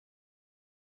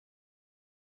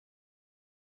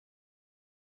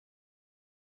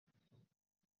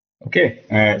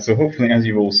Okay, so hopefully, as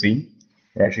you've all seen,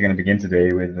 we're actually going to begin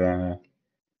today with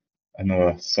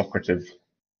another Socrative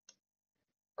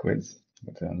quiz.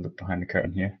 But look behind the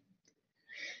curtain here.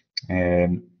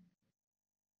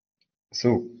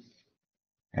 So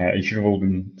you should have all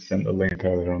been sent a link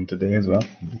earlier on today as well.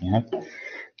 You have.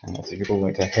 So you'd all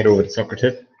like to head over to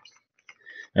Socrative.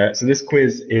 So this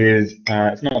quiz is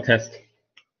it's not a test,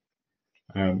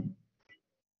 but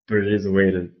it is a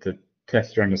way to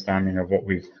test your understanding of what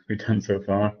we've done so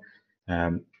far.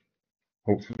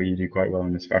 Hopefully, you do quite well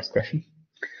in this first question.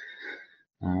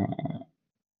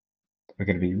 We're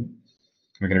going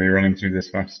to be running through this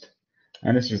first,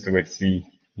 and it's just a way to see,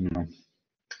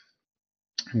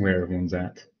 where everyone's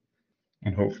at,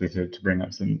 and hopefully to bring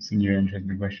up some new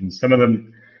interesting questions. Some of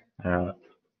them have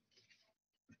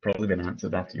probably been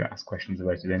answered after you asked questions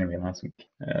about it anyway last week.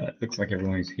 Looks like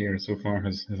everyone who's here so far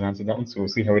has answered that one, so we'll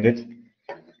see how we did.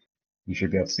 You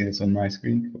should be able to see this on my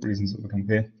screen for reasons that will come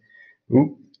here.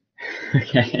 Ooh,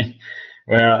 okay.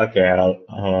 Well, okay, I'll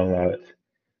allow it.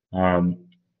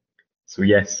 So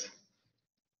yes,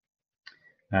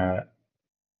 it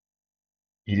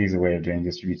is a way of doing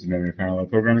distributed memory parallel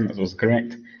programming. That's also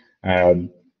correct.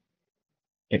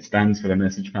 It stands for the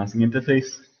message passing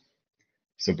interface.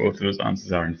 So both of those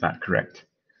answers are in fact correct.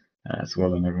 So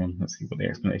well done, everyone. Let's see what the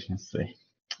explanation has to say.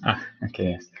 Okay,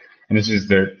 yes. And this is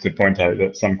to point out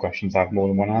that some questions have more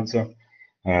than one answer,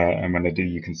 and when they do,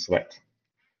 you can select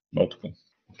multiple.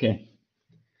 Okay.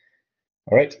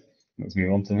 All right, let's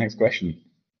move on to the next question,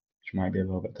 which might be a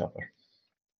little bit tougher.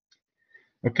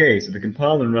 Okay, so to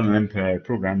compile and run an MPI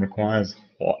program requires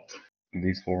what?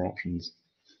 These four options.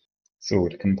 So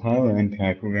to compile an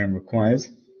MPI program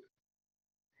requires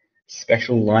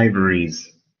special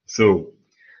libraries. So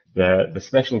the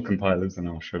special compilers, and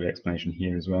I'll show the explanation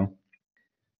here as well.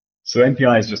 So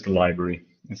MPI is just a library.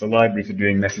 It's a library for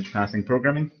doing message passing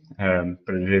programming,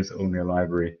 but it is only a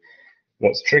library.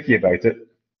 What's tricky about it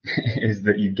is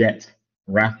that you get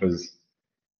wrappers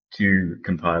to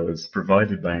compilers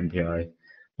provided by MPI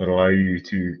that allow you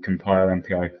to compile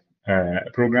MPI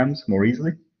programs more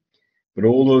easily. But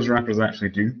all those wrappers actually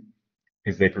do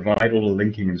is they provide all the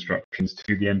linking instructions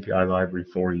to the MPI library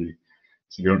for you.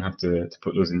 So you don't have to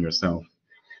put those in yourself.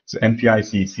 So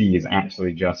MPI-CC is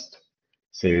actually just,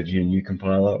 say, the GNU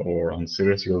compiler, or on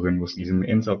Cirrus you'll be mostly using the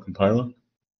Intel compiler.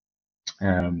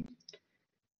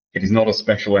 It is not a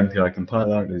special MPI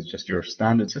compiler, it is just your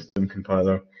standard system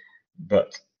compiler,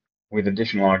 but with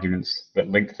additional arguments that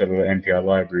link to the MPI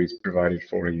libraries provided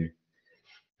for you.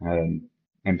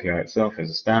 MPI itself is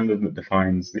a standard that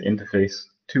defines the interface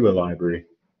to a library.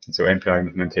 And so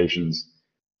MPI implementations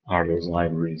are those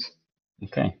libraries.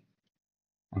 Okay,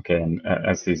 and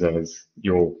as these others,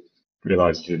 you'll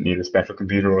realize you don't need a special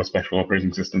computer or a special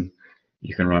operating system.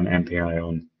 You can run MPI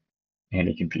on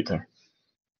any computer.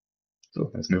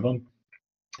 So let's move on.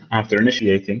 After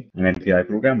initiating an MPI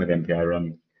program with MPI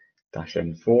run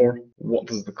 -n4, what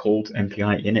does the call to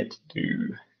MPI init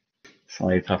do?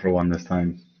 Slightly tougher one this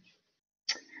time.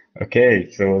 Okay,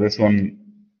 so this one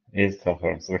is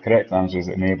tougher. So the correct answer is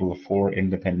enable the 4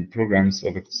 independent programs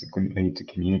subsequently to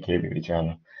communicate with each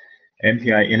other.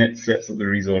 MPI init sets up the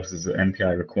resources that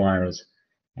MPI requires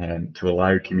to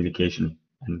allow communication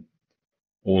and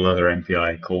all other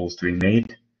MPI calls to be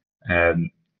made,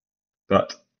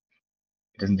 but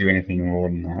it doesn't do anything more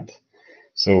than that.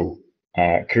 So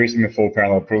creating the 4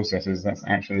 parallel processes, that's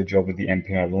actually the job of the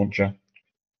MPI launcher.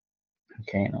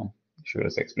 Okay, and I'll show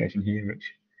this explanation here,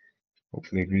 which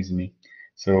hopefully agrees with me.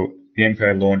 So the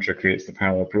MPI launcher creates the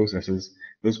parallel processes.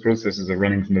 Those processes are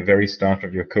running from the very start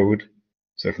of your code.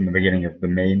 So from the beginning of the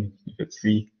main, if it's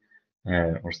C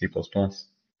or C++.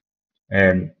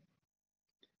 And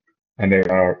they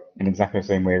are in exactly the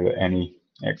same way that any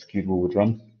executable would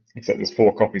run, except there's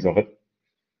 4 copies of it.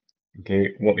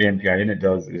 Okay, what the MPI init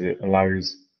does is it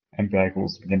allows MPI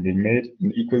calls to begin being made,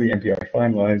 and equally MPI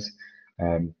finalize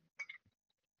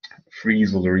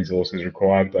freeze all the resources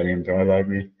required by the MPI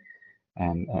library,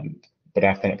 but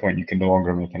after that point you can no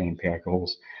longer make any MPI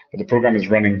calls. But the program is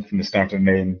running from the start of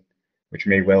main, which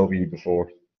may well be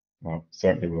before, well,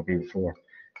 certainly will be before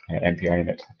MPI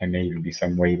init, and may even be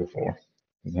some way before.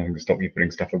 There's nothing to stop you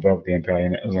putting stuff above the MPI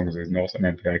init as long as there's not an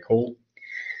MPI call.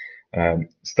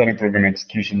 Starting program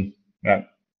execution, that,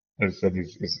 as I said,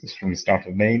 is from the start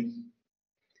of main.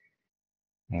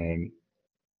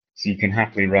 So you can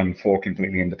happily run 4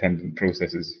 completely independent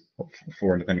processes,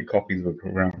 4 independent copies of the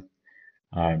program,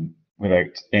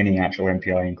 without any actual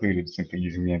MPI included, simply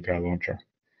using the MPI launcher.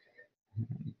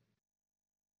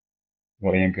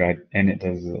 What the MPI init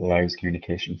does is it allows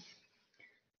communication.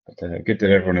 But good that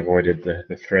everyone avoided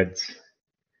the threads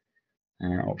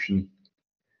option.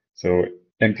 So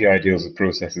MPI deals with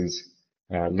processes,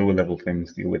 lower level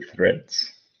things deal with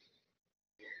threads.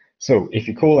 So if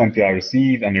you call MPI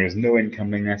receive and there is no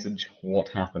incoming message, what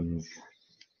happens?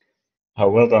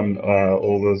 Well done,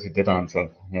 all those who did answer.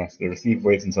 Yes, the receive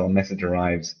waits until a message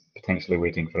arrives, potentially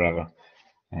waiting forever.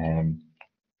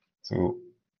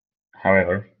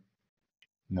 However,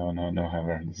 no,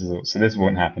 however, this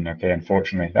won't happen, okay,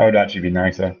 unfortunately. That would actually be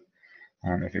nicer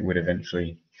if it would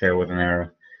eventually fail with an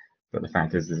error, but the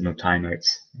fact is there's no timeouts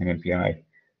in MPI.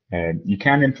 You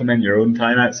can implement your own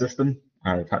timeout system.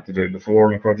 I've had to do it before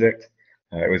on a project.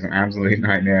 It was an absolute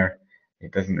nightmare.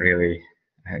 It doesn't really,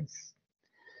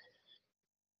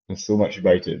 there's so much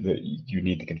about it that you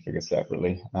need to configure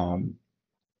separately.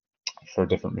 For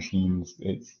different machines,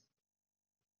 it's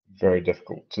very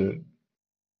difficult to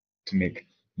make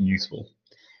useful.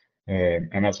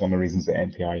 And that's one of the reasons that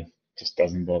MPI just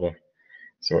doesn't bother.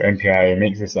 So MPI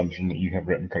makes the assumption that you have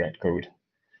written correct code.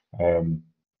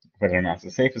 Whether or not it's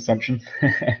a safe assumption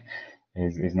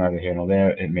is neither here nor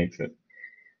there. It makes it.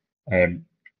 And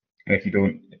if you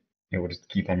don't, it will just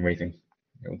keep on waiting.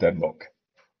 It will deadlock.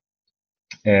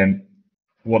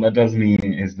 What that does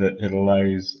mean is that it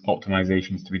allows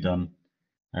optimizations to be done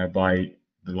by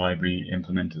the library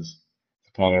implementers.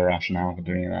 The part of the rationale for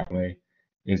doing it that way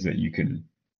is that you can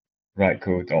write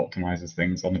code that optimizes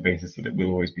things on the basis that it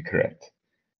will always be correct,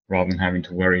 rather than having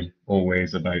to worry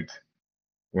always about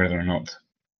whether or not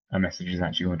a message is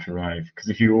actually going to arrive. Because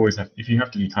if you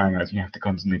have to do timeouts, you have to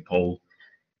constantly poll,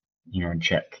 and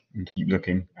check and keep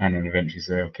looking, and then eventually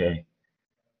say okay,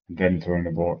 and then throw an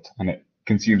abort, and it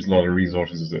consumes a lot of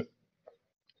resources that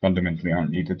fundamentally aren't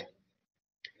needed.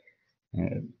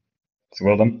 So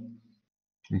well done.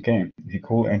 Okay, if you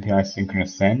call MPI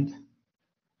synchronous send,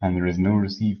 and there is no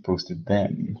receive posted,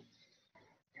 then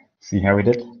see how we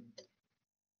did.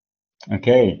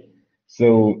 Okay,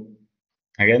 so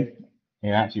again, it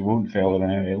actually won't fail with an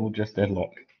error, it will just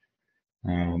deadlock.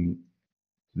 And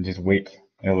just wait.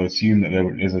 It'll assume that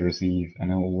there is a receive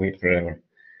and it will wait forever.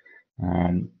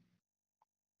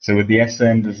 So with the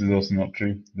send, this is also not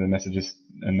true. The messages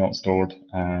are not stored.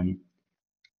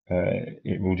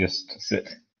 It will just sit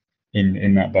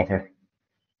in that buffer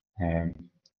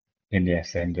in the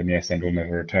send, and the send will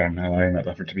never return, allowing that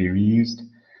buffer to be reused.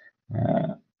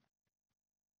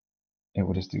 It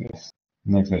will just do this.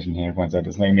 Next version here points out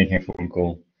it's like making a phone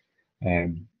call,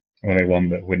 only one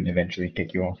that wouldn't eventually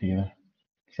kick you off either.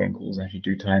 Phone calls actually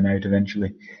do time out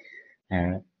eventually.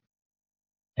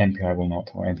 MPI will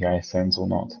not, or MPI sends will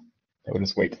not. It will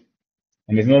just wait.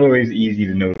 And it's not always easy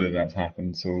to know that that's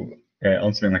happened. So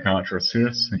on something like Arch or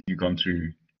Cirrus, if you've gone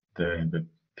through the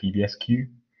PBS queue,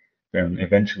 then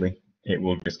eventually it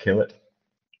will just kill it.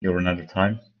 You'll run out of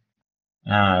time.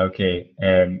 Okay.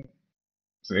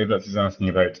 So Iblex is asking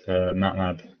about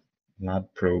MATLAB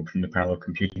lab probe from the parallel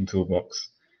computing toolbox,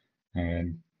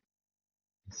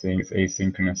 saying it's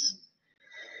asynchronous.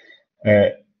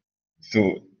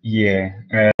 So yeah,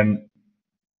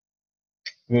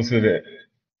 also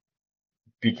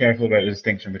be careful about the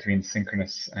distinction between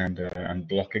synchronous and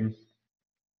blocking.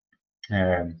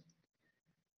 There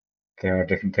are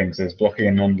different things. There's blocking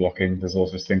and non-blocking. There's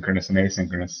also synchronous and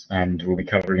asynchronous, and we'll be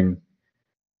covering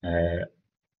a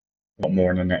lot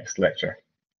more in the next lecture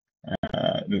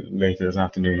later this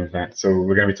afternoon, in fact. So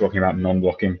we're going to be talking about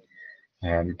non-blocking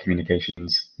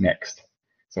communications next.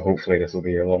 So hopefully this will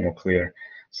be a lot more clear.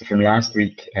 So from last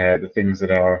week, the things that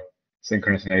are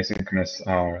synchronous and asynchronous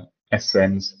are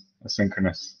S-sends,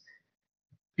 asynchronous.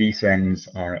 B-sends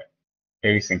are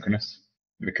asynchronous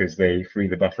because they free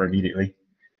the buffer immediately.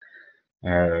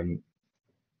 And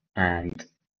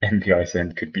MPI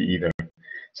send could be either.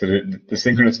 So the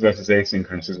synchronous versus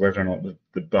asynchronous is whether or not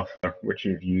the buffer which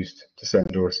you've used to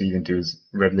send or receive into is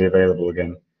readily available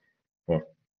again. Or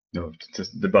no,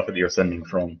 the buffer that you're sending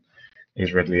from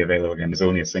is readily available again. There's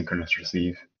only a synchronous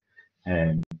receive.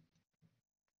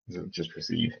 So just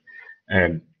receive.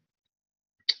 Yeah,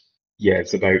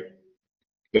 it's about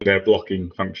that they're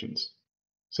blocking functions.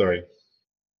 Sorry.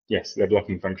 Yes, they're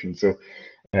blocking functions. So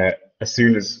as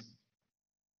soon as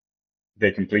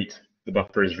they complete, the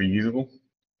buffer is reusable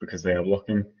because they are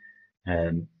blocking.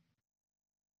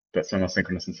 But some are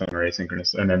synchronous and some are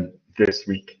asynchronous. And then this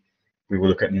week, we will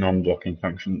look at non-blocking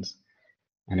functions.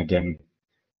 And again,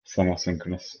 some are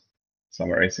synchronous,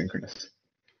 some are asynchronous.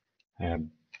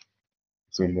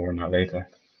 So more on that later.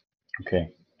 Okay.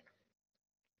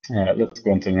 Let's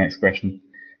go on to the next question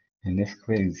in this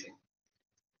quiz.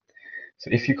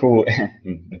 So if you call,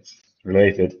 it's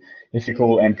related, if you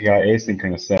call MPI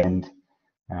asynchronous send,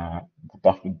 the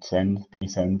buffered send,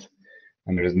 send,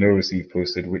 and there is no receive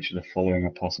posted, which of the following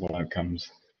are possible outcomes?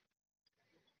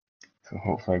 So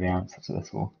hopefully the answer to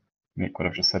this will make what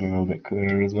I've just said a little bit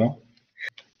clearer as well.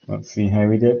 Let's see how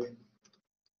we did.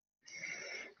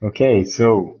 Okay,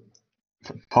 so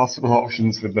possible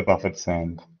options with the buffered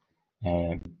send.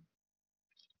 So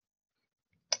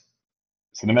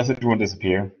the message won't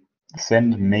disappear. The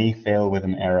send may fail with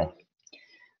an error.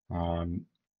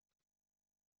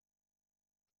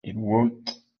 It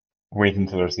won't wait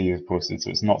until the receive is posted, so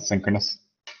it's not synchronous.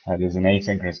 It is an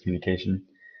asynchronous communication.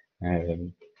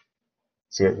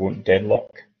 So it won't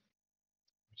deadlock,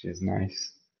 which is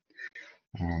nice.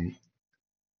 The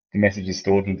message is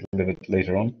stored and delivered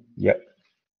later on. Yep,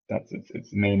 that's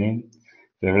its main aim.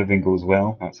 If everything goes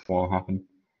well, that's what will happen.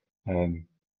 And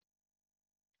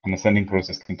the sending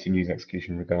process continues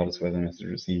execution regardless whether the message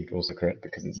received was correct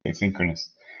because it's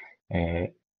asynchronous.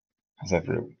 As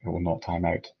ever, it will not time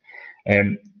out.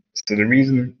 So the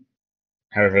reason,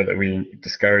 however, that we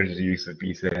discourage the use of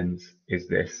bsends is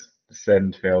this: the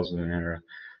send fails with an error.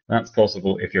 That's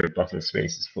possible if your buffer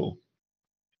space is full.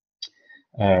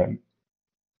 And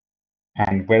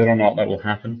whether or not that will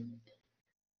happen,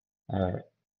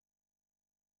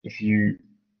 if you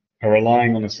are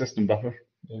relying on a system buffer,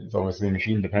 it's obviously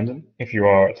machine dependent. If you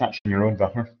are attaching your own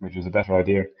buffer, which is a better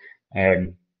idea,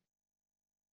 and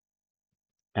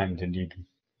indeed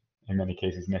in many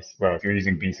cases, well, if you're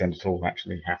using bsend at all, you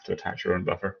actually have to attach your own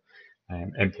buffer.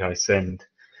 MPI send,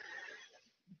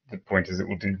 the point is it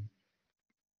will do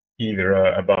either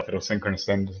a buffer or synchronous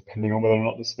send, depending on whether or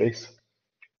not there's space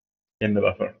in the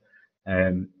buffer.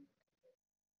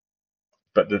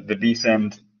 But the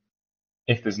bsend,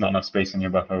 if there's not enough space in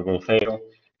your buffer, will fail,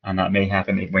 and that may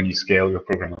happen when you scale your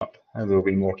program up. There will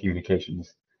be more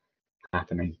communications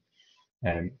happening.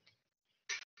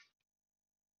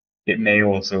 It may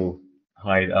also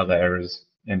hide other errors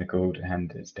in the code,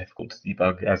 and it's difficult to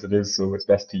debug as it is, so it's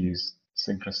best to use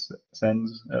synchronous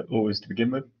sends always to begin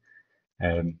with.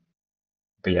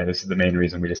 But yeah, this is the main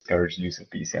reason we discourage the use of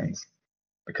bsends,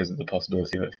 because of the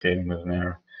possibility of it failing with an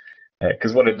error.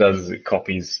 Because what it does is it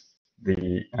copies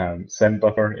the send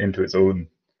buffer into its own,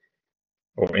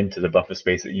 or into the buffer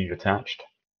space that you've attached,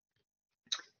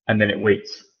 and then it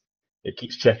waits. It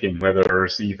keeps checking whether a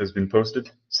receive has been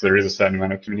posted. So there is a certain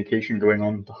amount of communication going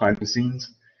on behind the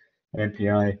scenes in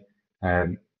MPI,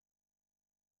 and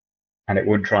it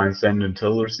won't try and send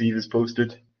until the receive is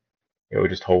posted. It will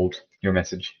just hold your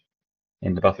message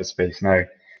in the buffer space. Now,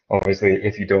 obviously,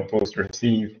 if you don't post or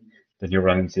receive, then you'll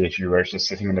run into the issue where it's just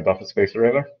sitting in the buffer space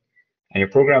forever. And your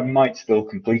program might still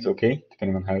complete okay,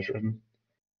 depending on how it's written.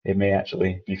 It may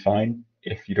actually be fine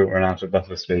if you don't run out of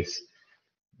buffer space.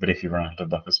 But if you run out of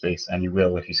buffer space, and you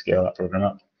will if you scale that program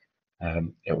up,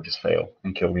 it will just fail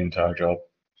and kill the entire job.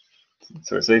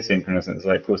 So it's asynchronous, and it's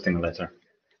like posting a letter.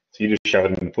 So you just shove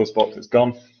it in the post box, it's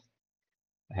gone.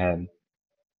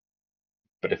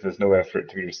 But if there's nowhere for it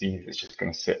to be received, it's just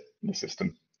going to sit in the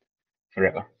system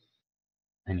forever.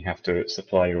 And you have to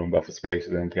supply your own buffer space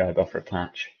with an MPI buffer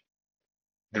attach.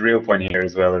 The real point here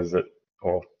as well is that,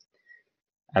 or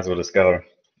as we'll discover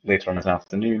later on this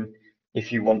afternoon,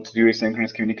 if you want to do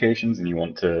asynchronous communications and you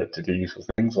want to do useful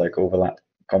things like overlap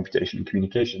computation and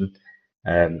communication,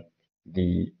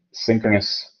 the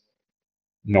synchronous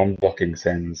non-blocking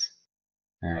sends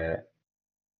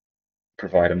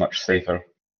provide a much safer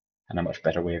and a much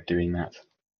better way of doing that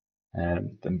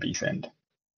than bsend.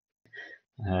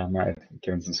 I've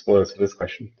given some spoilers for this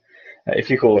question. If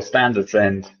you call a standard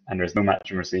send and there's no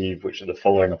match and receive, which of the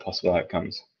following are possible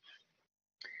outcomes?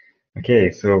 Okay,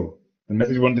 so the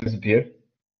message won't disappear.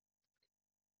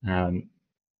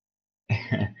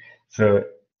 So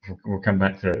we'll come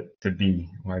back to B,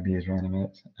 why B is wrong in a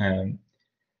minute.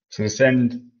 So the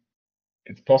send,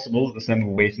 it's possible that the send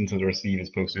will wait until the receive is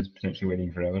posted, potentially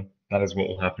waiting forever. That is what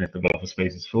will happen if the buffer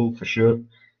space is full, for sure.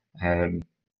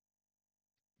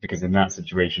 Because in that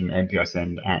situation, MPI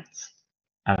send acts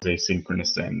as a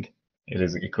synchronous send. It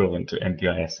is equivalent to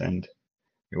MPI send.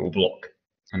 It will block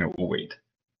and it will wait.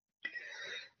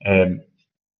 The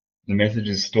message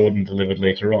is stored and delivered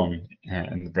later on,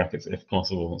 in the brackets if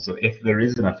possible. So if there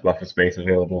is enough buffer space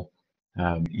available,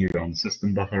 either on the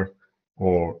system buffer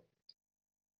or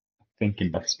I think in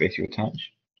buffer space you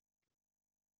attach,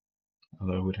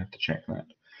 although I would have to check that.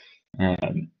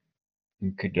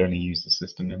 You could only use the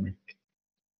system memory.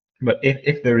 But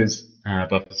if there is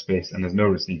buffer space and there's no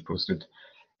receive posted,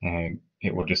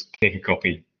 it will just take a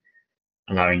copy,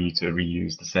 allowing you to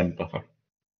reuse the send buffer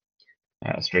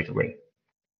straight away,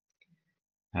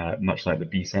 much like the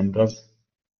bsend does.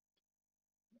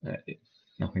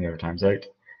 Nothing ever times out.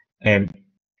 And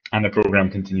the program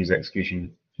continues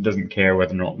execution. It doesn't care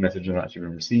whether or not the message has actually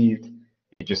been received.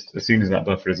 It just, as soon as that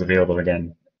buffer is available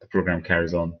again, the program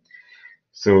carries on.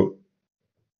 So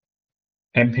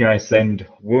MPI send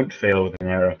won't fail with an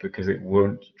error because it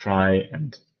won't try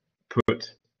and put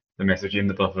the message in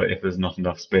the buffer if there's not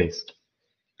enough space.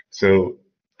 So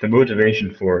the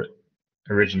motivation for it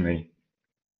originally,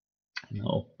 and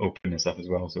I'll open this up as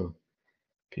well so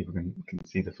people can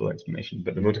see the full explanation,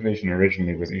 but the motivation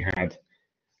originally was you had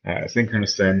a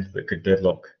synchronous send that could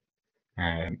deadlock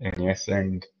NES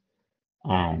send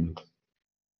and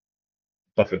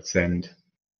buffered send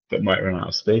that might run out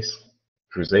of space,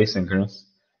 which was asynchronous.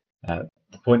 The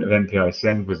point of MPI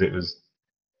send was it was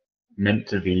meant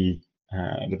to be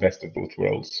the best of both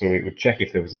worlds. So it would check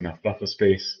if there was enough buffer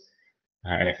space,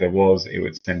 and if there was, it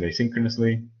would send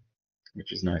asynchronously,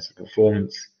 which is nice for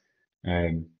performance.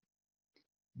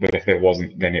 But if there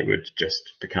wasn't, then it would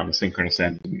just become a synchronous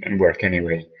send and work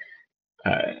anyway.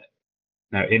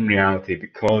 Now, in reality,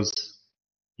 because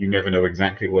you never know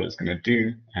exactly what it's going to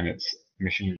do, and it's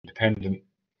machine dependent,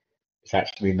 it's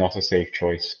actually not a safe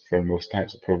choice for most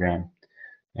types of program.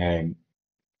 And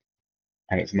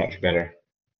it's much better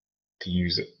to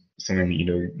use something that you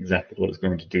know exactly what it's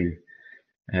going to do.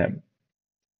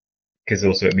 Because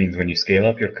also it means when you scale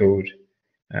up your code,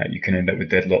 you can end up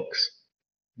with deadlocks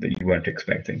that you weren't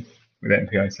expecting with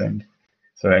MPI send.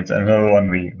 So it's another one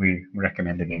we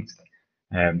recommend against.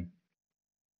 The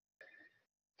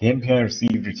MPI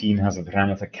receive routine has a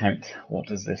parameter count. What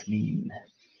does this mean?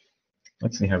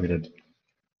 Let's see how we did.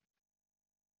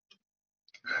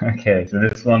 Okay, so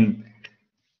this one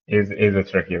is a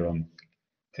trickier one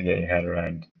to get your head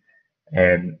around.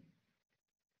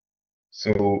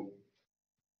 So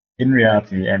in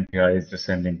reality, the MPI is just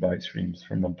sending byte streams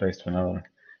from one place to another.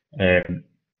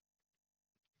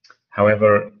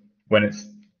 However, when it's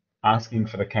asking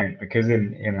for the count, because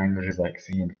in languages like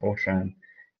C and Fortran,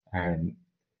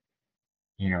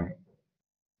 you know,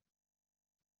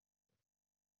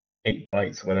 8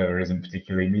 bytes, whatever, isn't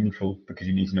particularly meaningful because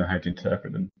you need to know how to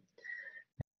interpret them.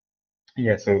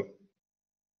 Yeah, so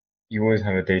you always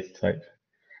have a data type,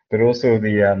 but also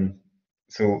the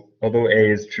so although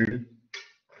A is true,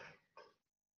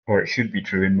 or it should be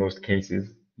true in most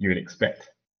cases, you would expect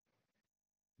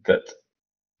that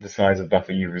the size of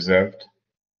buffer you reserved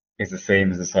is the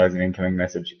same as the size of the incoming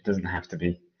message. It doesn't have to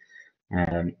be.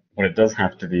 What it does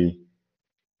have to be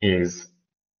is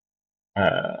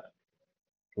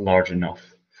large enough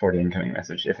for the incoming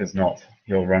message. If it's not,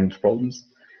 you'll run into problems.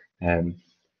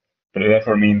 But it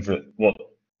therefore means that what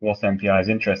MPI is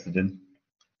interested in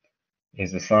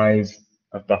is the size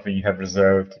of buffer you have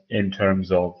reserved in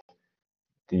terms of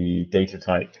the data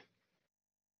type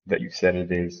that you've said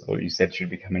it is, or you said should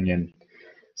be coming in.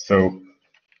 So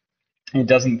it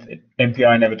doesn't,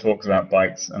 MPI never talks about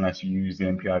bytes unless you use the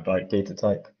MPI byte data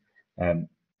type.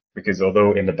 Because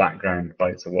although in the background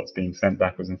bytes are what's being sent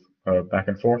back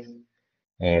and forth,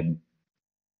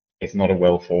 it's not a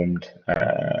well-formed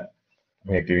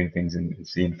way of doing things in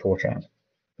C and Fortran,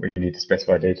 where you need to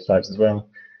specify data types as well.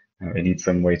 You need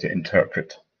some way to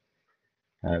interpret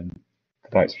the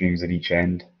byte streams at each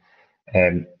end.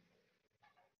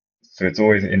 So it's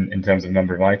always in terms of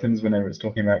number of items whenever it's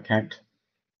talking about count,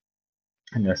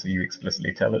 unless you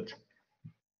explicitly tell it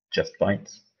just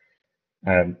bytes.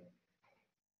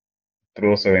 But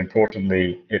also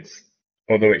importantly,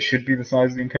 although it should be the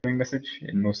size of the incoming message,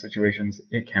 in most situations,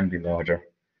 it can be larger.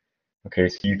 Okay,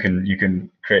 so you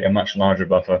can create a much larger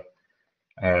buffer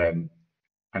and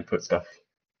put stuff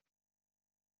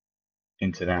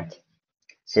into that.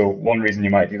 So one reason you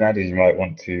might do that is you might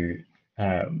want to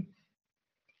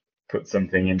put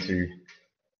something into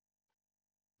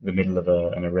the middle of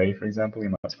an array, for example. You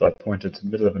might supply a pointer to the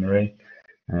middle of an array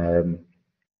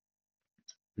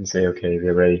and say, okay, the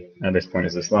array at this point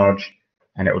is this large,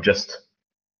 and it will just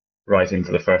write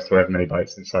into the first however many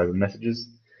bytes inside the messages.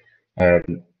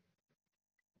 And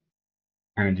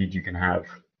indeed, you can have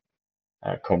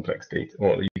complex data,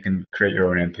 or you can create your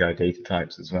own MPI data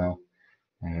types as well,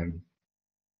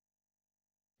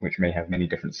 which may have many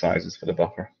different sizes for the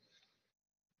buffer.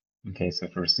 Okay, so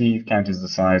for receive, count is the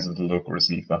size of the local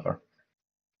receive buffer,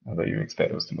 although you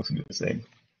expect those to mostly be the same.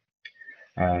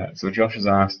 So Josh has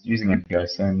asked, using MPI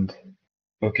send.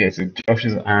 Okay, so Josh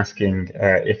is asking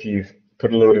if you've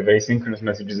put a load of asynchronous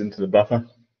messages into the buffer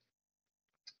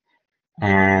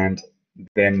and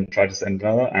then try to send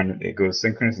another, and it goes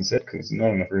synchronous instead because there's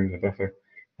not enough room in the buffer,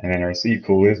 and then a receive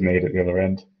call is made at the other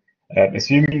end.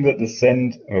 Assuming that the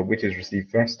send, or which is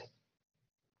received first.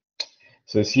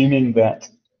 So assuming that,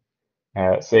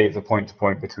 say it's a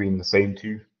point-to-point between the same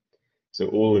two, so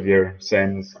all of your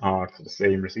sends are to the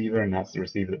same receiver, and that's the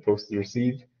receiver that posts the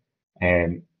receive,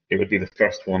 and it would be the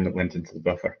first one that went into the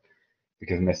buffer,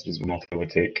 because messages will not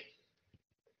overtake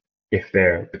if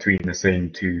they're between the same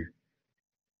two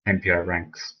MPI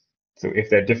ranks. So if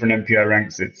they're different MPI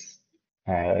ranks, it's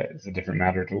a different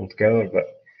matter altogether, but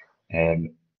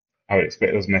I would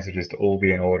expect those messages to all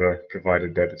be in order,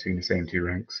 provided they're between the same two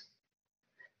ranks.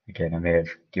 Again, I may have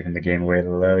given the game away a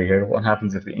little early here. What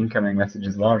happens if the incoming message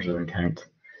is larger than count?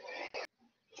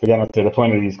 So again, I'd say the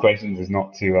point of these questions is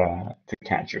not to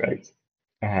catch you out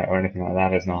or anything like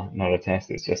that. It's not a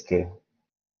test. It's just to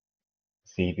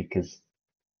see, because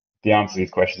the answer to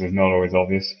these questions is not always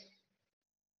obvious,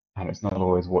 and it's not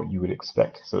always what you would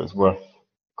expect. So it's worth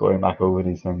going back over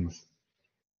these things,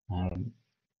 and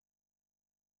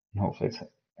hopefully it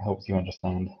helps you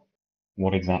understand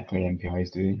what exactly MPI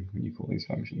is doing when you call these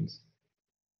functions.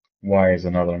 Why is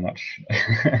another much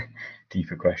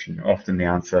deeper question. Often the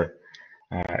answer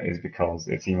is because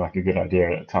it seemed like a good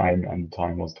idea at the time, and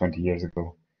time was 20 years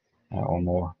ago or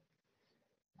more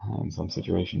in some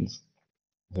situations.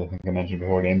 As I think I mentioned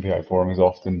before, the MPI forum is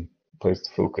often a place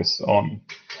to focus on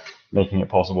making it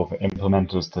possible for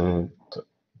implementers to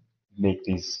make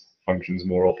these functions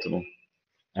more optimal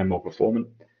and more performant.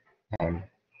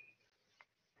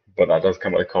 But that does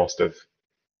come at the cost of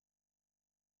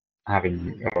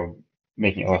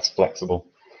making it less flexible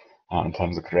in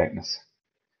terms of correctness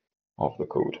of the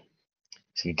code.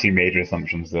 So the two major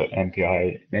assumptions that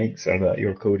MPI makes are that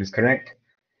your code is correct,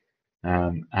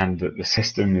 and that the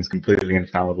system is completely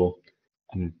infallible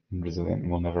and resilient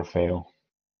and will never fail.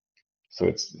 So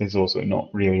it's also not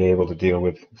really able to deal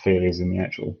with failures in the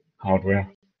actual hardware,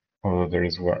 although there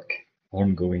is work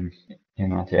ongoing in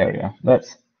that area.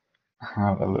 Let's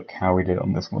have a look how we did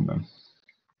on this one then.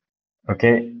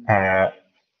 Okay,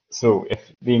 so if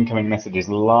the incoming message is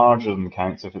larger than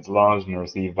count, so if it's larger than the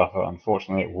receive buffer,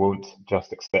 unfortunately it won't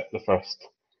just accept the first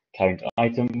count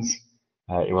items.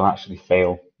 It will actually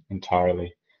fail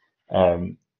entirely.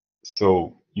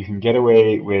 So you can get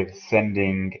away with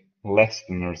sending less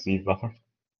than the receive buffer.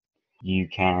 You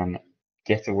can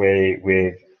get away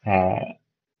with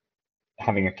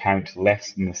having a count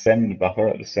less than the send buffer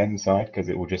at the send side, because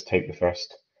it will just take the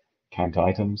first count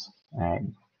items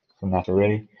from that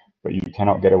array. But you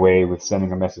cannot get away with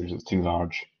sending a message that's too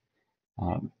large.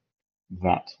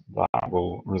 That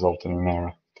will result in an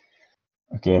error.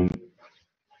 Again,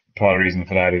 part of the reason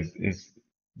for that is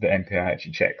the MPI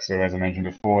actually checks. So as I mentioned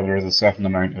before, there is a certain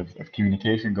amount of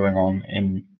communication going on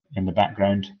in the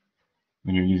background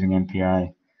when you're using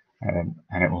MPI, and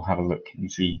it will have a look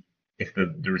and see if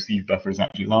the receive buffer is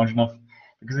actually large enough.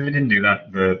 Because if it didn't do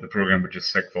that, the program would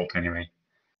just segfault anyway.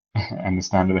 And the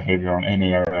standard behavior on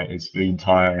any error is for the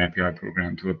entire MPI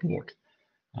program to abort,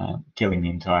 killing the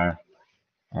entire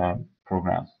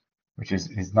program, which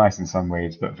is nice in some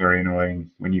ways, but very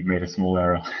annoying when you've made a small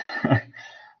error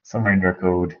somewhere in your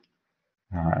code,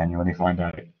 and you only find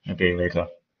out a day later.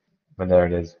 But there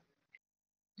it is.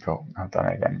 Cool, I've done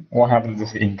it again. What happens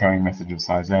if the incoming message of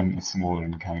size n is smaller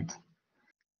than count?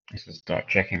 I should start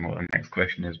checking what the next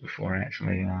question is before I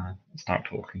actually start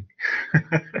talking.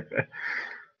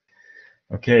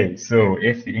 Okay, so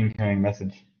if the incoming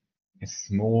message is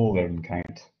smaller than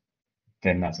count,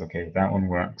 then that's okay. That one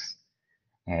works.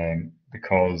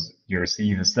 Because your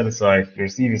receiver set aside, your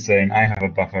receiver is saying, I have a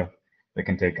buffer that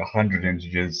can take 100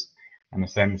 integers, and the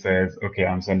send says, okay,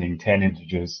 I'm sending 10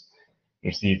 integers. The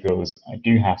receive goes, I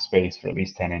do have space for at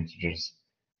least 10 integers.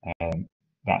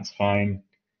 That's fine.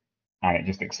 And it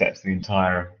just accepts the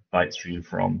entire byte stream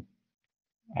from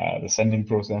the sending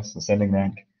process, the sending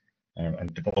rank,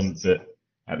 and deposits it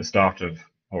at the start of,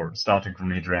 or starting from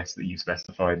the address that you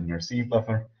specified in your receive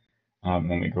buffer.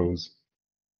 Then it goes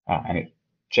and it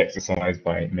checks the size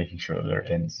by making sure that there are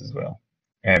ints as well.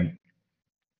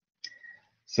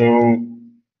 So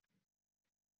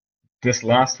this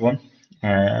last one,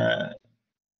 that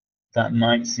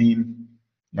might seem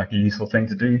like a useful thing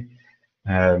to do,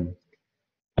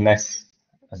 unless,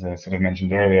 as I sort of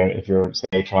mentioned earlier, if you're,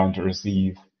 say, trying to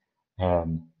receive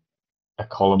a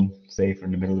column, say,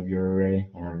 from the middle of your array,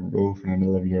 or a row from the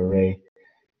middle of your array,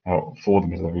 or for the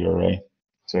middle of your array.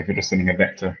 So if you're just sending a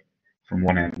vector from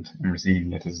one end and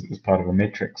receiving it as part of a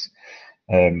matrix,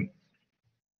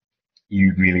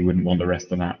 you really wouldn't want the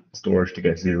rest of that storage to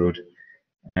get zeroed.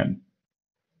 And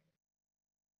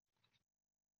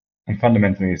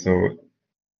fundamentally, so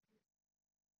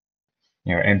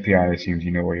MPI assumes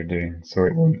you know what you're doing, so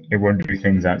it won't do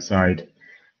things outside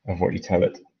of what you tell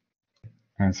it.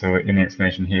 And so in the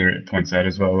explanation here, it points out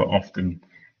as well that often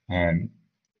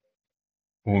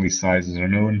all these sizes are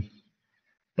known,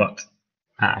 but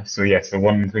so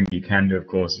one thing you can do, of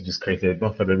course, is just create a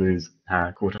buffer that is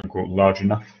quote unquote large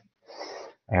enough,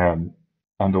 and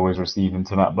always receive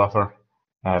into that buffer,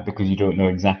 because you don't know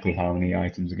exactly how many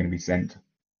items are going to be sent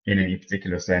in any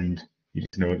particular send You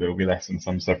just know that it will be less than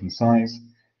some certain size.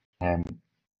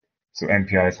 So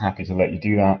MPI is happy to let you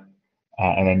do that,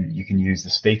 and then you can use the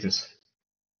status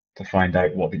to find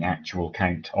out what the actual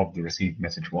count of the received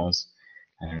message was,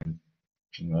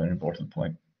 which is another important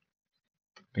point.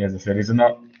 But as I said,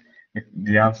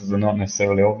 the answers are not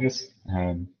necessarily obvious,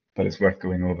 but it's worth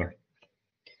going over.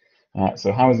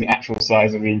 So how is the actual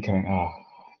size of the incoming? Oh,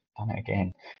 damn it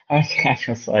again. How is the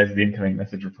actual size of the incoming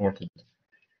message reported?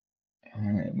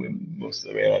 Most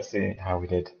of the way, let's see how we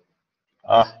did.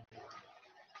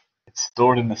 It's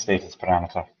stored in the status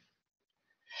parameter.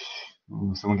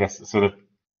 Ooh, someone guessed. So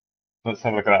let's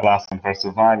have a look at that last one first.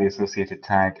 So via the associated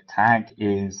tag. Tag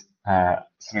is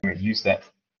something that you set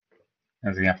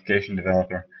as the application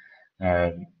developer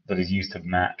that is used to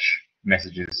match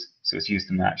messages. So it's used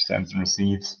to match sends and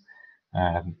receives.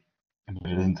 But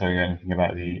it doesn't tell you anything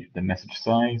about the message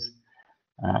size.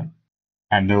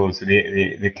 And no, so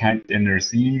the count in the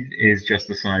receive is just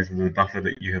the size of the buffer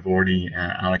that you have already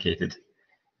allocated.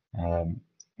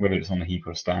 Whether it's on a heap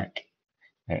or stack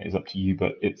is up to you,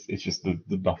 but it's just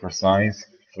the buffer size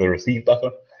for the receive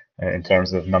buffer in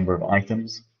terms of number of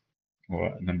items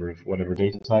or number of whatever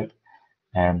data type.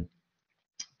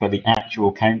 But the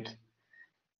actual count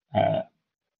that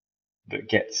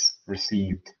gets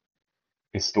received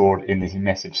is stored in the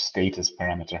message status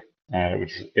parameter,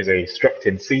 which is a struct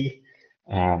in C,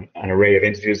 an array of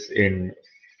integers in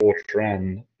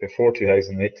Fortran before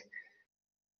 2008,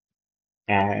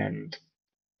 and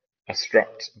a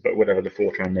struct, but whatever the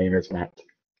Fortran name is that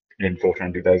in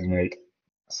Fortran 2008.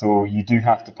 So you do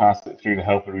have to pass it through the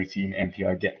helper routine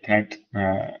MPI get count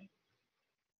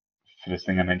for this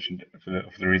thing I mentioned, for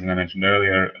the reason I mentioned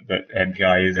earlier, that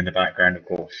MPI is in the background, of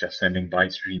course, just sending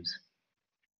byte streams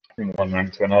from one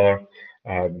rank to another.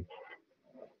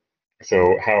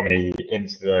 So how many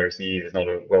ints did I receive is not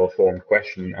a well-formed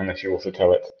question unless you also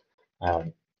tell it,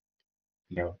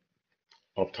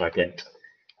 of type int.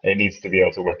 It needs to be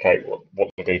able to work out what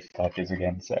the data type is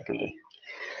again separately.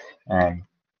 And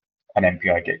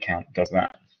MPI get count does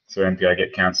that. So MPI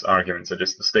get count's arguments are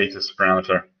just the status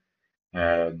parameter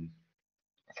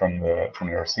from the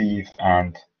receive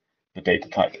and the data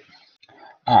type.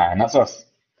 And that's us.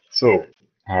 So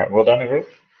well done, everyone.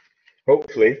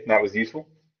 Hopefully that was useful.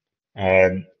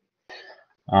 And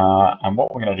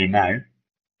what we're going to do now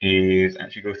is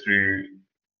actually go through,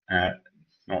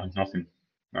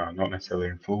 not necessarily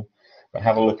in full, but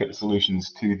have a look at the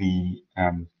solutions to the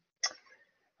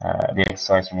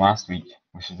exercise from last week,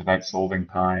 which is about solving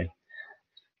pi.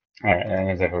 And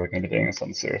as ever, we're going to be doing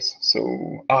something serious.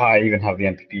 So I even have the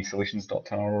MPP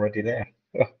solutions.tar already there.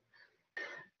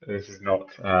 This is not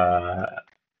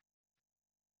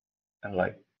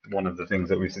like one of the things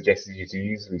that we've suggested you to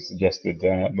use. We suggested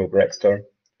MobileXterm,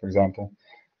 for example.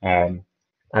 So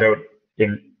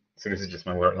this is just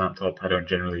my work laptop. I don't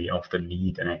generally often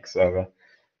need an X server,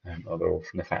 although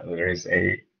from the fact that there is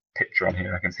a picture on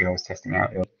here, I can see I was testing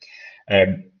out.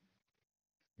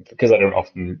 Because I don't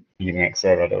often need an X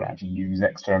server, I don't actually use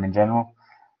Xterm in general.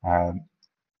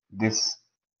 This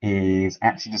is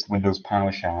actually just Windows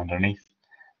PowerShell underneath,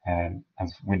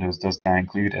 as Windows does now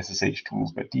include SSH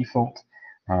tools by default.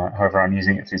 However, I'm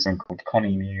using it through something called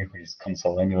ConEmu, which is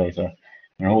console emulator,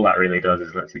 and all that really does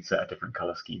is lets me set a different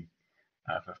color scheme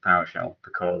for PowerShell,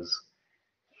 because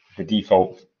the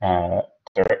default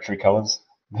directory colors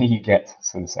that you get,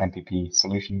 so this MPP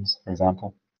solutions, for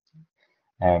example,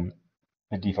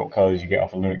 the default colors you get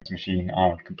off a Linux machine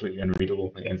are completely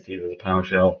unreadable against either the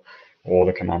PowerShell or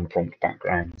the command prompt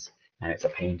backgrounds, and it's a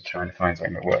pain to try and find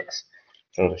something that works.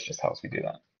 So this just helps me do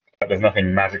that. But there's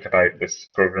nothing magic about this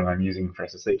program I'm using for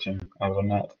SSHing other than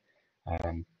that.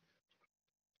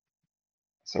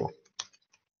 So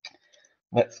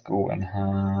let's go and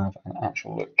have an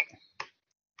actual look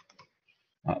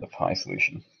at the Pi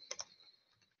solution.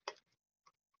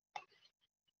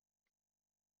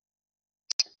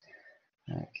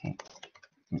 Okay.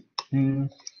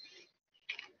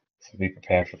 So be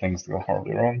prepared for things to go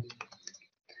horribly wrong.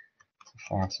 So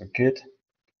far, so good.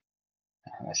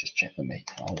 Let's just check the make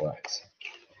all works.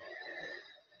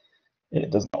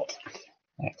 It does not.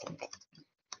 Excellent.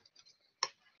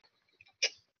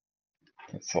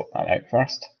 Let's sort that out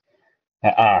first.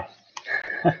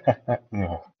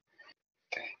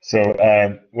 So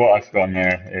what I've done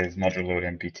there is module load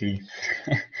MPT,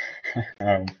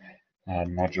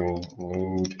 module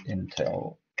load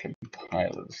Intel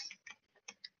compilers.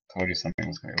 Told you something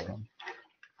was going to go wrong.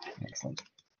 Excellent.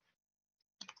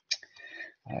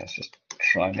 Let's just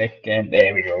try make again.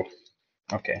 There we go.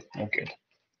 Okay, all good.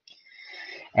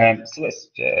 So let's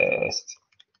just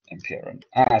MPI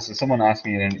run. So someone asked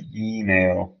me in an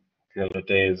email the other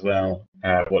day as well,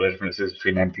 what the difference is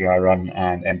between MPI run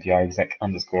and MPI exec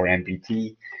underscore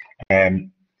MPT.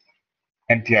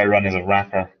 MPI run is a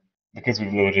wrapper. Because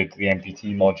we've loaded the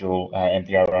MPT module,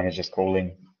 MPI run is just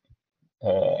calling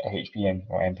HPM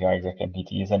or MPI exec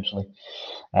MPT essentially.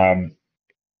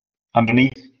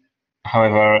 Underneath,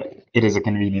 however, it is a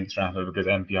convenience wrapper because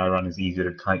MPI run is easier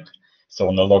to type. So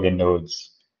on the login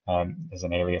nodes, there's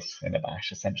an alias in a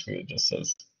bash essentially that just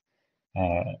says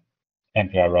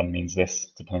MPI run means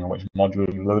this, depending on which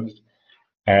module you loaded.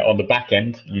 On the back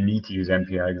end, you need to use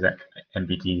MPI exec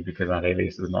MPT because that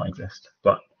alias does not exist,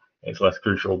 but it's less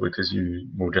crucial because you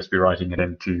will just be writing it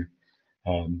into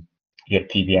your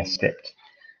PBS script.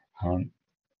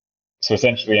 So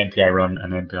essentially, MPI run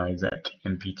and MPI exec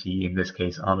MPT in this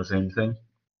case are the same thing.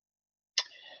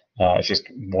 It's just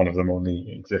one of them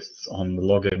only exists on the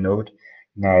login node.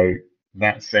 Now,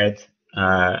 that said,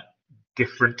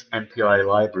 different MPI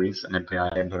libraries and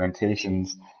MPI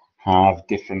implementations have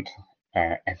different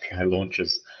MPI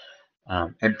launches.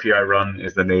 MPI run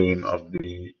is the name of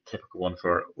the typical one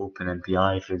for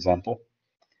OpenMPI, for example.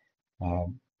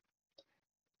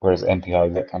 Whereas MPI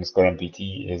exec underscore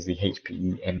MPT is the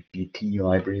HPE MPT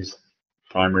library's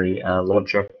primary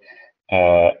launcher.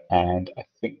 And I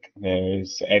think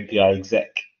there's MPI exec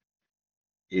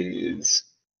is,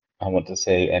 I want to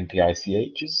say,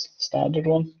 MPI-CH's standard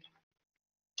one.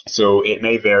 So it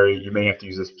may vary. You may have to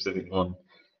use a specific one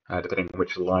depending on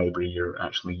which library you're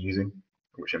actually using,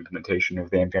 which implementation of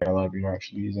the MPI library you're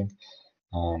actually using.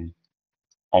 On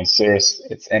Cirrus,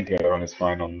 it's MPI run is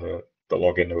fine on the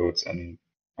login nodes, and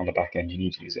on the back end, you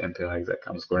need to use MPI exec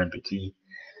underscore MPT,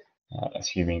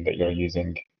 assuming that you're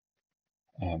using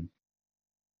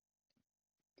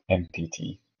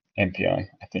MPT. MPI.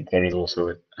 I think there is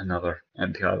also another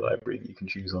MPI library that you can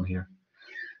choose on here.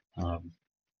 But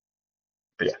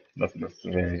yeah, that's the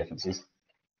main differences.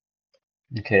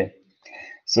 Okay,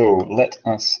 so let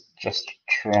us just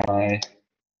try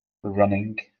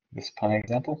running this Pi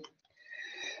example.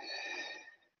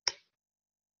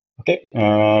 Okay,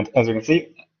 and as you can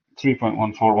see,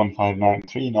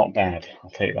 3.141593, not bad. I'll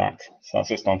take that. So that's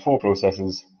just on 4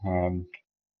 processes.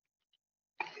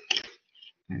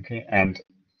 Okay, and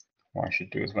what I should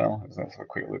do as well is let's have a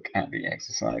quick look at the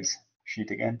exercise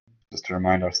sheet again, just to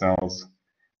remind ourselves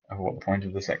of what the point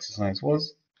of this exercise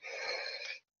was.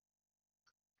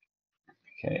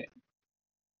 Okay,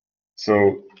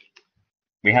 so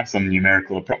we have some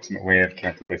numerical approximate way of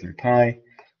calculating pi,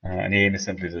 and the aim is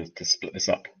simply to split this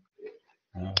up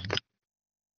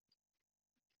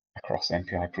across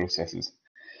MPI processes.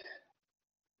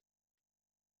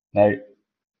 Now,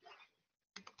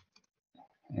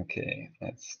 okay,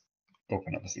 let's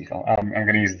open up the C file. I'm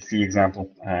going to use the C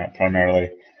example primarily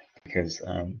because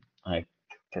I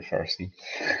prefer C.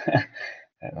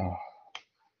 Oh,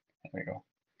 there we go.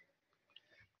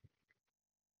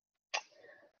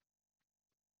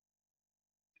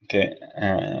 Okay,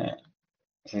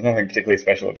 so there's nothing particularly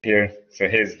special up here. So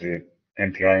here's the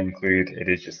MPI include. It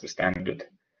is just the standard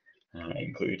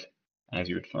include, as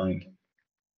you would find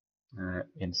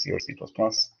in C or C++.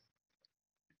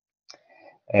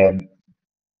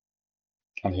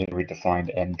 And here we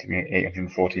defined n to be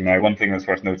 840. Now, one thing that's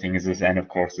worth noting is this n, of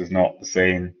course, is not the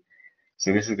same.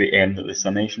 So this is the n that the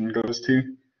summation goes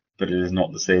to, but it is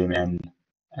not the same n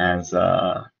as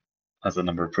the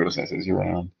number of processes you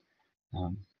run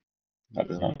on. That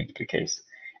does not need to be the case.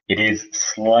 It is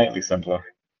slightly simpler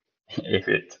if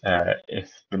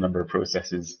the number of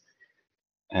processes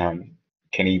can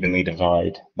evenly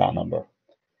divide that number,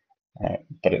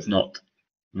 but it's not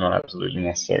absolutely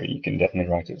necessary. You can definitely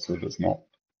write it so that it's not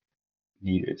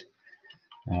needed.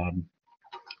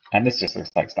 And this just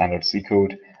looks like standard C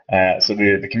code. So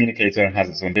the communicator has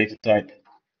its own data type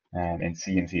in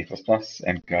C and C++,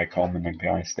 MPI com and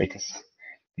MPI status.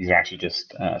 These are actually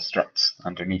just structs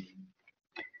underneath.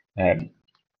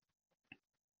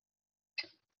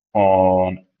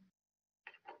 On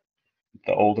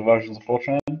the older versions of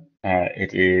Fortran,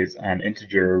 it is an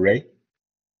integer array.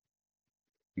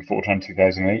 In Fortran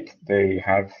 2008, they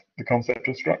have the concept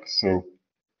of structs, so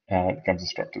it becomes a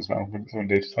struct as well with its own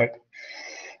data type.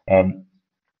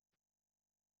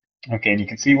 Okay, and you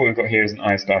can see what we've got here is an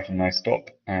I start and I stop,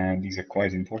 and these are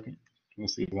quite important. We'll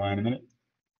see why in a minute.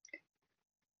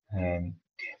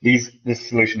 This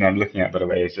solution I'm looking at, by the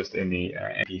way, is just in the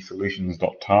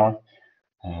mpsolutions.tar.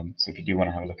 So if you do want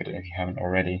to have a look at it, if you haven't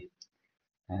already,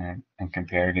 and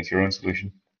compare against your own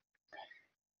solution.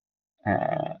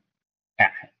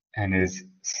 And is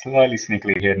slightly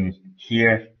sneakily hidden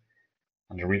here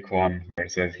under Requon, where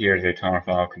it says here is a tar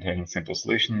file containing simple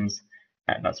solutions,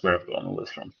 and that's where I've gotten all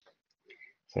this from.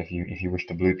 So if you wish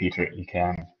to blue peter it, you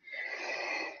can.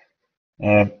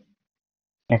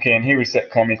 Okay, and here we set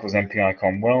com equals MPI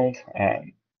com world. So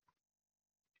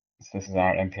this is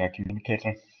our MPI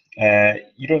communicator.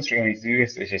 You don't strictly need to do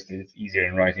this, it's easier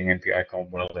than writing MPI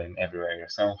com world in everywhere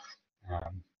yourself.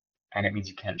 And it means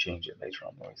you can change it later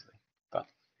on more easily. But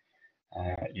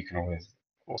you can always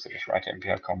also just write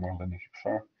MPI com world in if you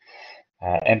prefer.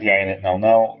 MPI init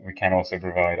null. We can also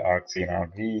provide argc and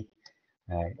argv,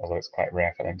 although it's quite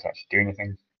rare for them to actually do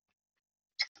anything.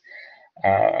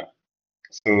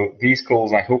 So these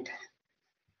calls, I hope,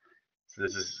 so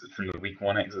this is from the week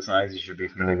 1 exercise, you should be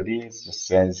familiar with these. It just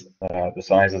says the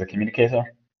size of the communicator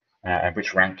and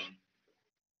which rank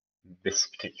this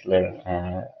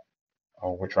particular,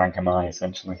 or which rank am I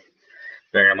essentially.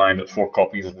 Bearing in mind that 4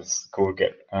 copies of this code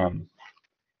get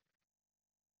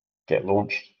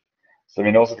launched. So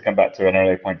we also to come back to an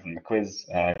earlier point from the quiz,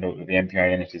 note that the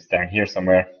MPI init is down here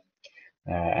somewhere,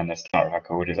 and the start of our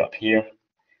code is up here.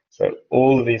 So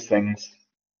all of these things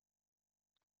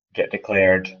get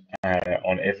declared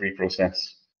on every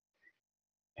process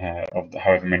of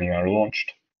however many are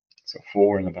launched. So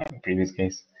 4 in the previous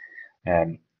case.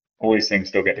 All these things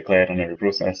still get declared on every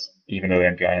process, even though the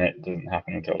MPI init doesn't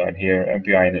happen until down here.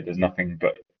 MPI init does nothing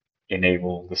but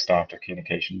enable the start of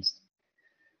communications.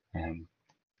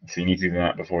 So you need to do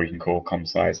that before you can call com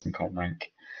size and com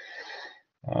rank.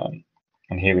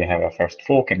 And here we have our first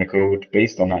fork in the code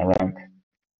based on that rank.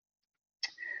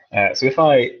 So if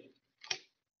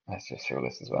let's just show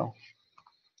this as well.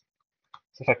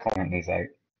 So if I comment these out,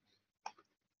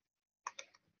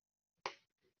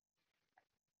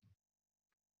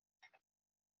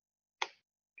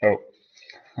 oh,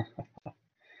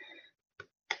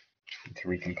 need to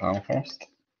recompile first.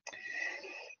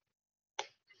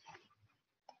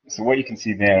 So what you can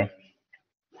see there,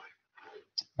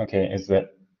 okay, is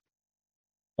that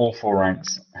all 4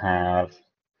 ranks have,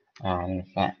 in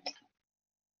fact,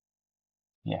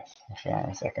 yes, I'll show that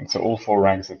in a second. So all 4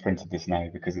 ranks have printed this now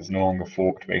because it's no longer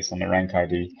forked based on the rank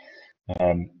ID,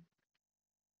 or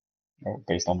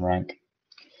based on rank.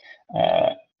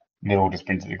 They all just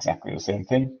printed exactly the same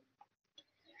thing.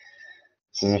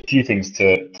 So there's a few things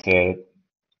to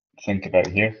think about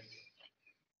here.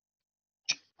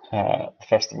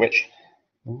 First of which,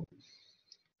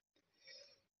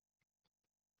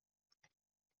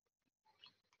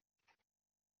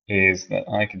 is that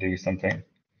I could do something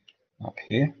up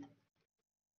here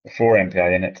before MPI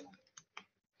init,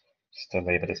 just to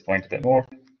labor this point a bit more.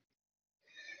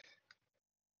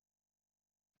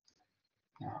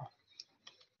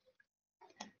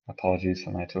 Apologies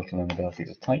for my total inability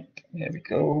to type. There we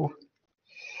go.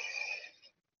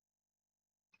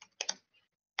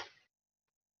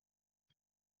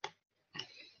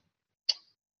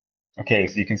 Okay,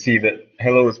 so you can see that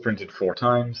hello is printed 4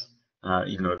 times,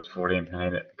 even though it's 4 MPI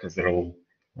init, because they're all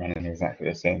running exactly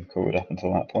the same code up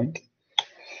until that point.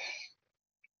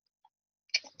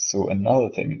 So another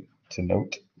thing to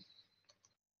note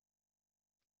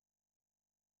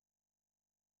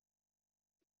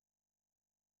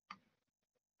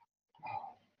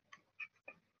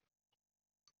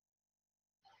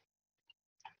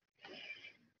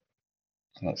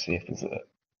let's see if there's a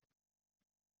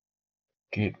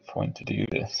good point to do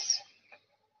this.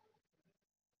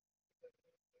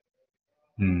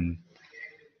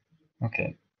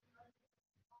 Okay.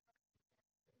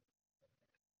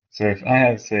 So if I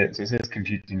have, so it says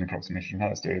computing approximation, now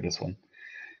let's do this one.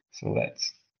 So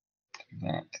let's do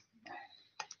that.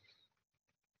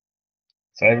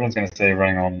 So everyone's going to say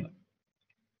running on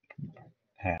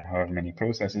however many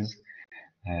processes.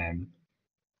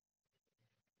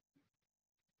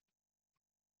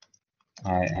 I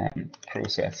am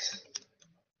process.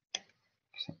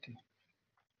 So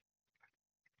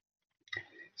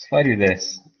if I do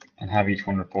this and have each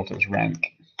one report its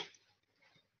rank,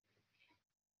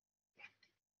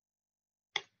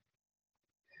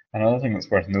 another thing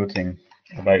that's worth noting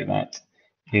about that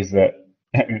is that,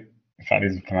 in fact,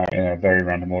 these have come out in a very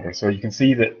random order. So you can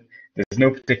see that there's no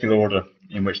particular order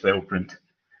in which they'll print.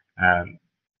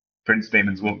 Print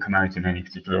statements won't come out in any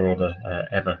particular order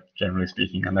ever, generally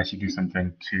speaking, unless you do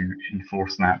something to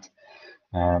enforce that.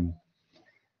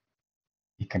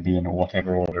 It can be in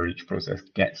whatever order each process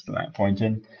gets to that point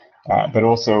in. But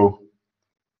also,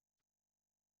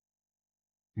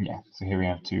 yeah, so here we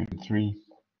have 2 and 3.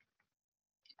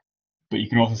 But you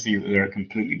can also see that there are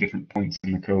completely different points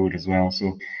in the code as well.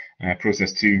 So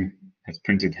process 2 has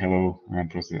printed hello, I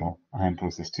am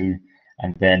process 2,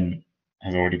 and then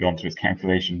has already gone through its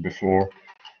calculation before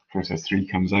process 3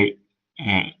 comes out,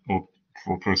 or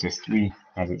before process 3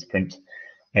 has its print.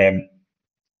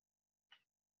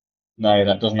 Now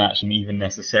that doesn't actually even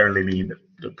necessarily mean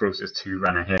that process 2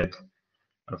 ran ahead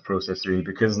of process 3,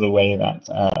 because of the way that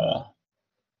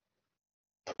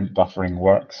print buffering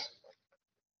works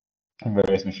on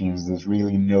various machines, there's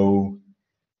really no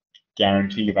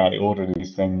guarantee about the order of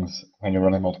these things when you're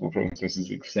running multiple processes,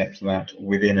 except that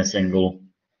within a single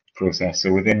process.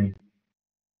 So within,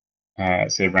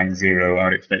 say, rank 0, I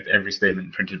would expect every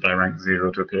statement printed by rank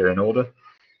 0 to appear in order.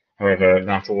 However,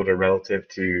 that order relative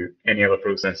to any other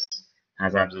process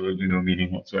has absolutely no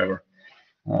meaning whatsoever.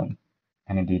 And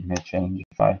indeed may change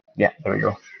if yeah, there we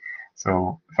go.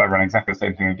 So if I run exactly the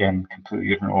same thing again, completely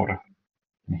different order,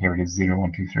 and here it is 0,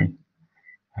 1, 2, 3.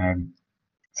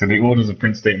 So the orders of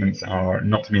print statements are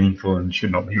not meaningful and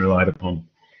should not be relied upon,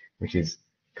 which is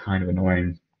kind of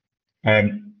annoying.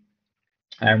 And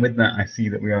with that, I see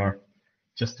that we are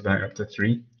just about up to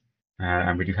 3,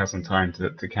 and we do have some time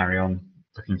to carry on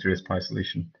looking through this PI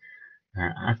solution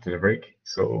after the break.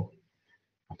 So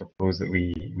I propose that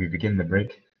we begin the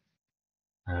break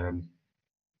and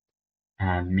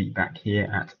meet back here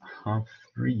at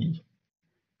 3:30.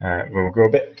 We'll go a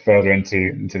bit further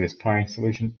into this PI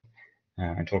solution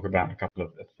and talk about a couple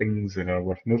of things that are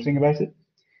worth noting about it.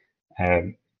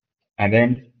 And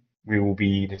then we will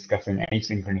be discussing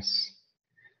asynchronous,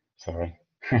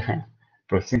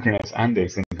 both synchronous and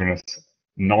asynchronous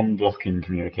non-blocking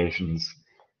communications,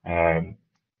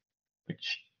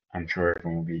 which I'm sure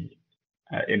everyone will be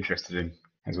interested in,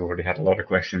 as we've already had a lot of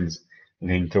questions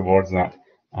leaning towards that.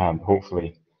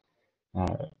 Hopefully,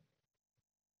 it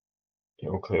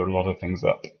will clear a lot of things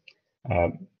up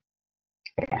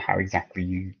about how exactly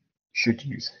you should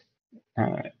use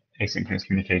asynchronous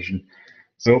communication.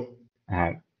 So,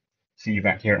 see you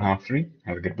back here at 3:30.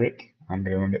 Have a good break. I'm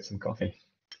going to go and get some coffee.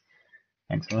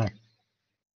 Thanks for that.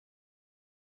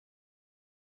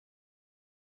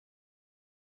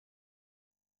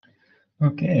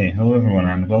 Okay, hello everyone,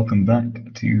 and welcome back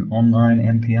to online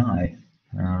MPI.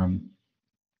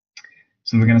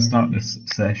 So we're going to start this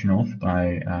session off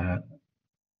by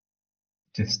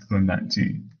just going back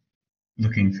to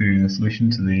looking through the solution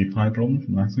to the PI problem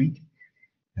from last week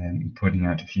and pointing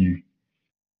out a few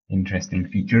interesting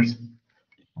features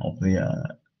of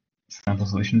the sample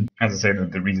solution. As I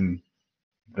said, the reason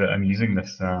that I'm using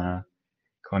this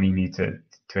ConEME to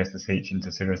SSH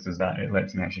into Cirrus is that it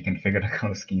lets me actually configure the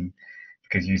color scheme,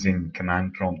 because using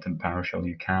command prompt and PowerShell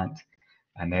you can't.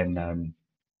 And then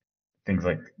things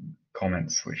like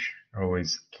comments, which are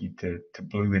always keyed to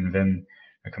blue in Vim,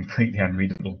 are completely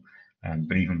unreadable.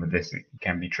 But even with this, it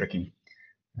can be tricky.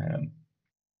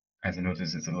 As I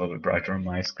notice, it's a little bit brighter on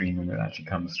my screen when it actually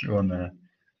comes through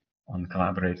on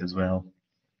Collaborate as well.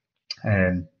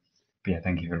 But yeah,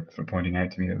 thank you for pointing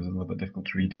out to me that it was a little bit difficult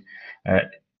to read.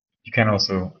 You can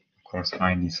also, of course,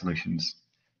 find these solutions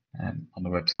on the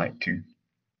website too,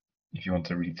 if you want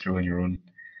to read through on your own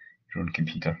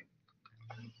computer.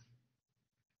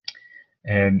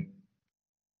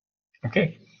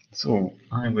 Okay, so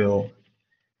I will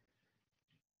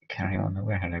carry on.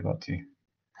 Where had I got to?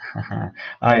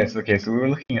 Yes, okay, so we were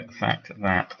looking at the fact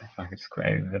that, if I could just quit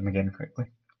out of them again quickly.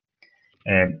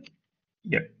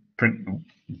 Yep, print,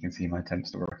 you can see my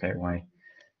attempts to work out why.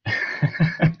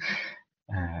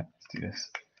 Let's do this.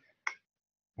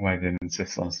 Why they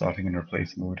insist on starting in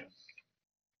replace mode.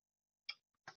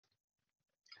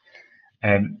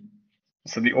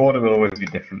 So the order will always be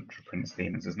different for print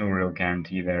statements. There's no real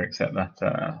guarantee there, except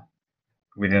that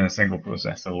within a single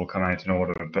process, it will come out in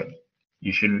order, but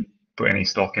you shouldn't put any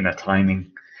stock in a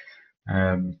timing.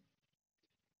 There's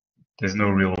no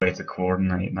real way to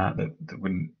coordinate that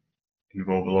wouldn't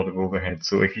involve a lot of overhead.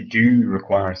 So if you do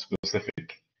require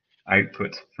specific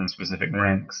output from specific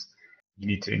ranks, you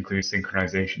need to include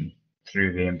synchronization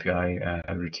through the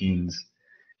MPI routines,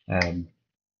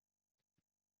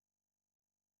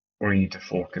 or you need to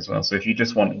fork as well. So if you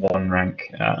just want one rank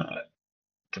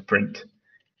to print,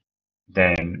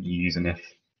 then you use an if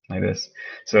like this.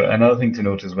 So another thing to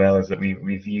note as well is that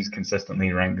we've used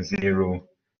consistently rank 0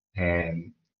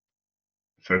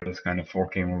 for this kind of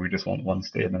forking where we just want one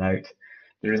statement out.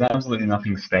 There is absolutely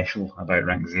nothing special about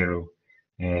rank 0,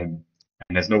 and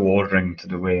there's no ordering to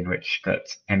the way in which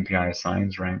that MPI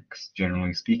assigns ranks,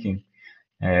 generally speaking.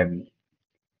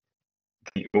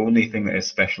 The only thing that is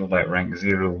special about rank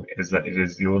 0 is that it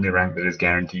is the only rank that is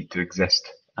guaranteed to exist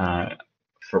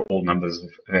for all numbers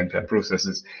of MPI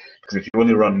processes. Because if you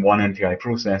only run one MPI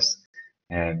process,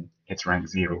 it's rank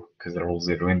 0 because they're all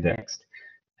 0 indexed.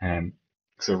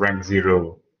 So rank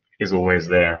 0 is always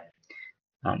there,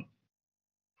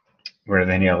 whereas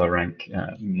any other rank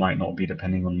might not be,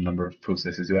 depending on the number of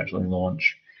processes you actually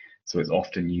launch. So it's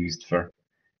often used for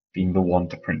being the one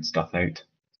to print stuff out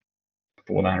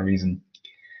for that reason.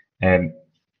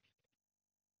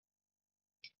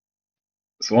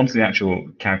 So on to the actual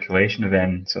calculation of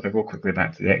n. So if I go quickly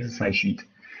back to the exercise sheet,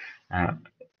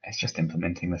 it's just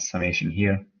implementing this summation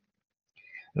here.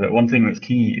 But one thing that's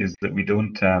key is that we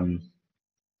don't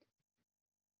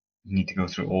need to go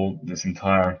through all this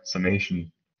entire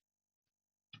summation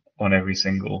on every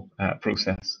single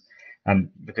process, and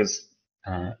because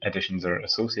additions are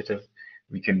associative,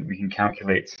 we can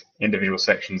calculate individual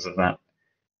sections of that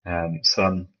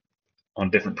sum on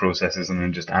different processes and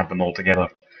then just add them all together.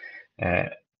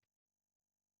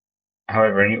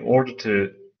 However, in order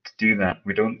to do that,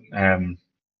 we don't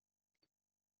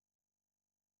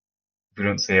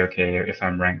say, okay, if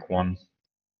I'm rank 1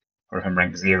 or if I'm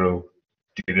rank 0,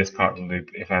 do this part of the loop.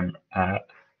 If I'm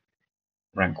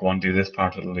rank 1, do this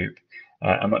part of the loop.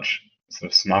 A much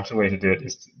sort of smarter way to do it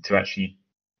is to actually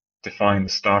define the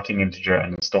starting integer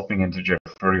and the stopping integer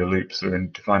for your loop. So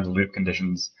then define the loop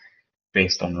conditions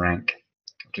based on rank,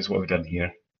 which is what we've done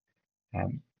here.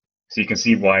 So you can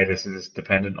see why this is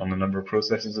dependent on the number of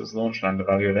processes that's launched and the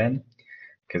value of n,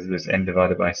 because there's n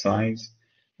divided by size.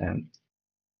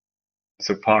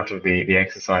 So part of the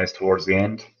exercise towards the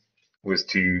end was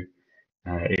to,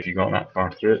 if you got that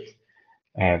far through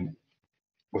it,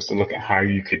 was to look at how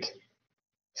you could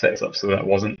set this up so that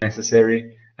wasn't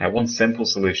necessary. One simple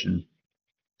solution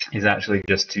is actually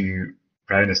just to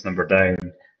round this number down,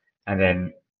 and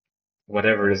then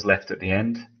whatever is left at the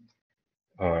end,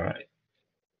 or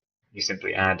you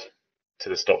simply add to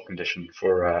the stop condition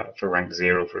for rank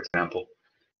 0, for example.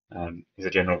 Is a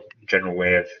general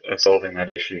way of solving that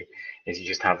issue. Is you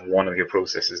just have one of your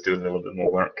processes do a little bit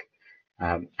more work,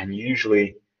 and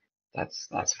usually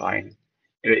that's fine.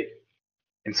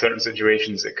 In certain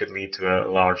situations, it could lead to a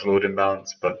large load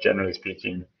imbalance, but generally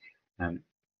speaking,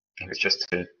 if it's just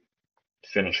to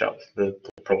finish up the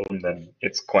problem, then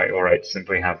it's quite all right to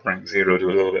simply have rank 0 do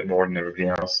a little bit more than everybody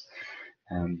else.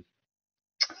 So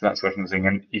that's worth noting.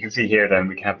 And you can see here then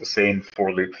we can have the same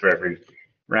for loop for every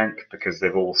rank because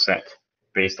they've all set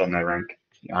based on their rank,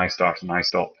 the I start and I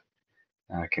stop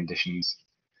conditions.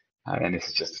 And this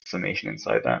is just a summation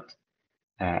inside that.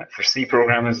 For C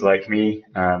programmers like me,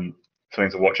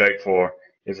 something to watch out for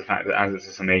is the fact that as it's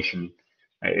a summation,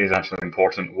 it is actually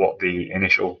important what the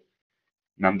initial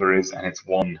number is, and it's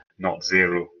 1, not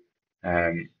 0.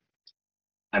 And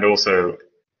also,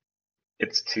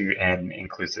 it's 2n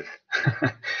inclusive.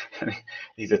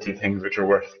 These are two things which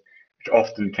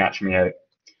often catch me out.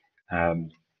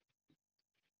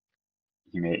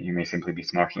 You may simply be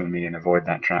smarter than me and avoid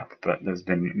that trap, but there's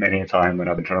been many a time when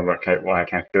I've been trying to work out why a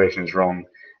calculation is wrong,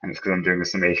 and it's because I'm doing the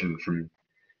summation from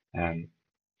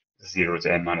 0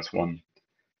 to n minus 1,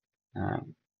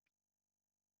 when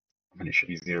it should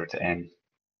be 0 to n.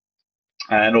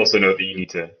 And also note that you need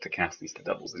to cast these to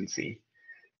doubles in C.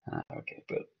 Okay,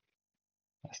 but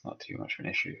that's not too much of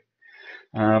an issue.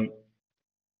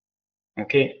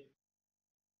 Okay,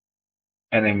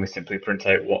 and then we simply print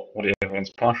out what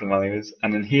everyone's partial value is,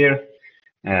 and then here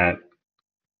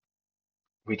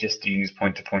we just use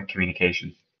point-to-point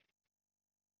communication.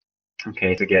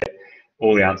 Okay, to get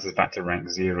all the answers back to rank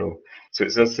 0. So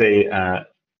it does say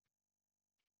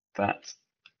that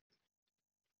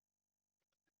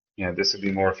this would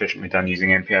be more efficiently done using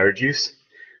MPI reduce.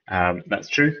 That's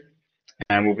true,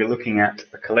 and we'll be looking at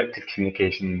the collective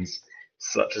communications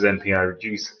such as MPI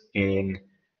reduce in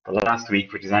the last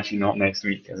week, which is actually not next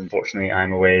week, as unfortunately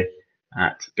I'm away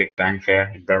at Big Bang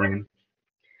Fair in Birmingham.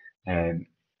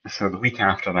 So the week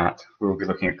after that, we'll be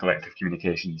looking at collective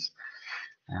communications.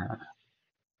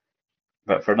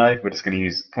 But for now, we're just going to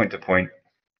use point-to-point.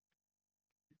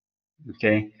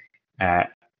 Okay,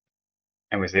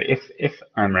 and we say if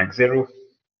I'm rank 0,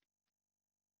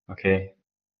 okay,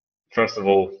 first of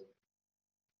all,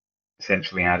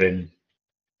 essentially add in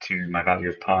to my value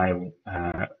of pi,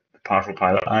 the partial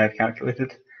pi that I have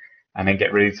calculated, and then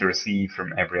get ready to receive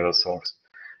from every other source.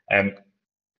 And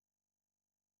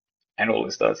all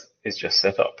this does is just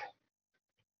set up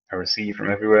a receive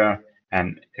from everywhere.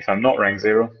 And if I'm not rank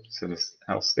 0, so this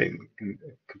else statement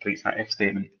completes that if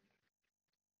statement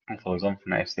and follows on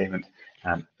from that if statement,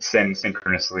 send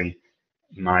synchronously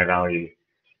my value.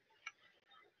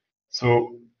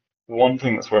 So one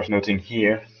thing that's worth noting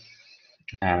here,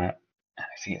 I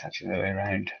think it's actually the other way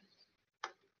around,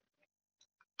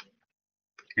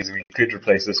 is we could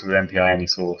replace this with MPI any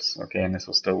source, okay, and this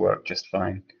will still work just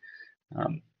fine,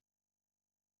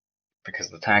 because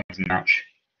the tags match,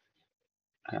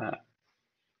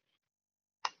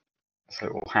 so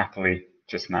it will happily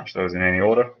just match those in any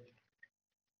order.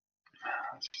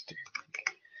 Let's just do.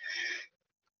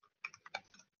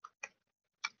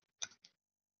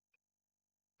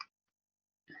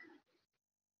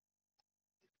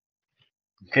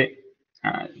 Okay,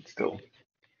 it's still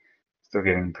still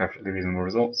giving perfectly reasonable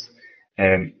results.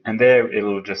 And there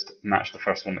it'll just match the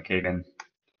first one that came in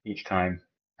each time,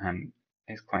 and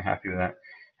it's quite happy with that.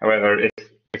 However,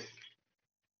 if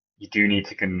you do need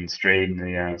to constrain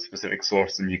the specific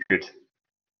source, then you could.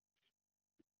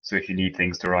 So if you need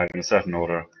things to arrive in a certain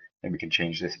order, then we can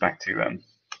change this back to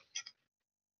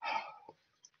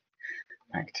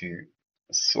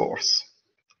source,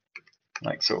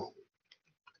 like so.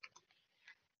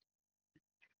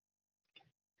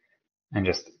 And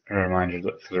just a reminder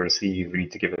that for the receive, we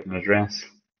need to give it an address,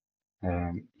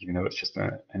 even though it's just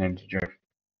an integer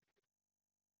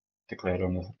declared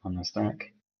on the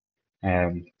stack.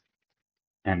 And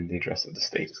the address of the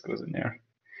status goes in there.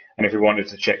 And if we wanted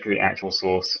to check the actual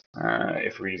source,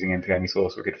 if we're using MPI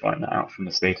source, we could find that out from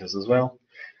the status as well.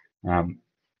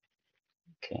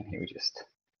 Okay, here we just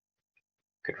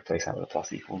could replace that with a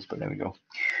plus equals, but there we go.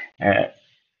 Yep,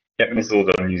 and this is all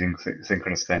done using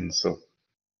synchronous sends, so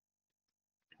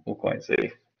all quite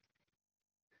safe.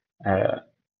 Now,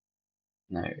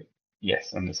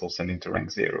 yes, and it's all sending to rank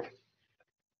 0.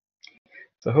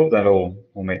 So I hope that all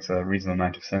makes a reasonable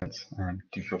amount of sense.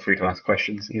 Do feel free to ask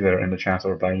questions either in the chat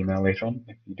or by email later on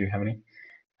if you do have any.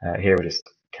 Here we're just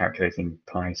calculating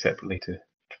pi separately to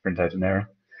print out an error.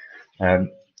 And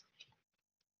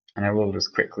I will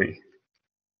just quickly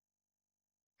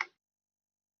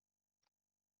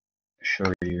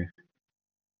show you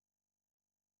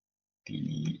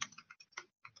the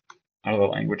other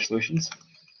language solutions. I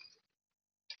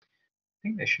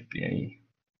think there should be a...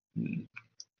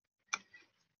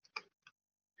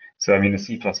 So I mean the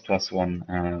C++ one,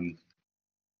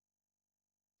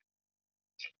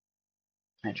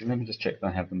 actually let me just check that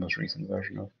I have the most recent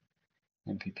version of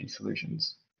MPP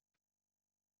solutions.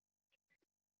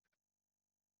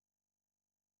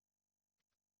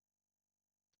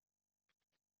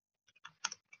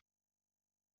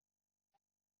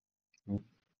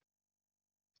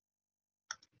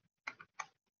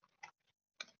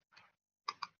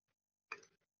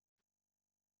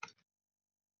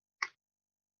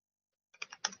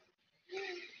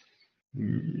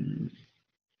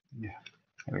 Yeah,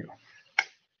 there we go.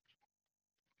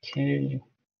 Okay.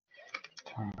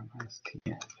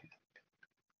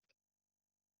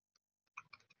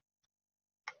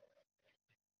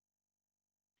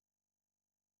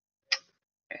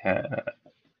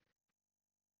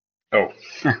 Oh,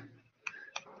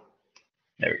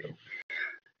 there we go.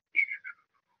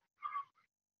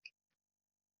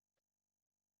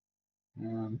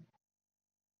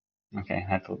 Okay,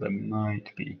 I thought there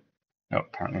might be. No,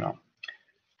 apparently not.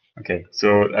 Okay,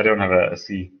 so I don't have a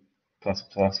C++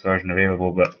 version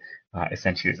available, but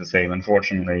essentially it's the same.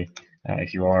 Unfortunately,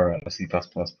 if you are a C++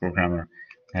 programmer,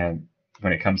 when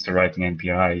it comes to writing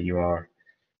MPI, you are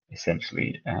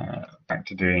essentially back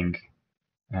to doing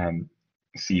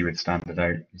C with standard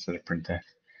out instead of printf.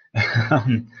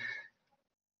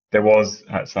 There was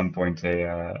at some point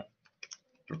a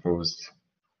proposed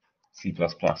C++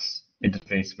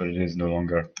 interface, but it is no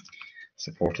longer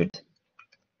supported.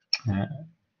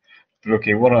 But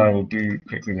okay, what I will do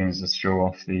quickly then is just show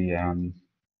off the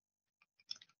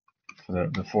for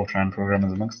the Fortran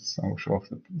programmers amongst us. I will show off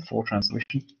the Fortran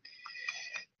solution.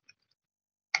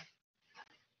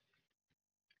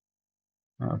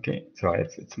 Okay, so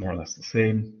it's more or less the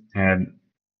same.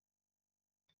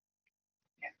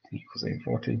 Equals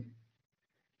 840.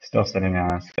 Still setting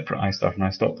a separate iStart and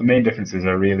iStop. The main differences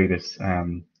are really this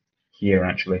here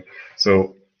actually.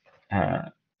 So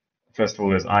first of all,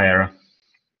 there's I-error.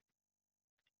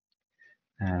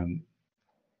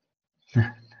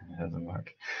 It doesn't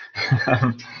work.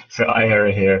 So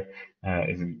I-error here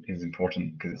is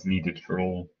important because it's needed for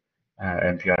all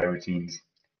MPI routines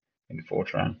in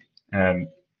Fortran. And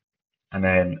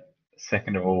then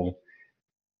second of all,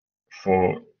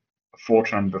 for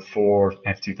Fortran before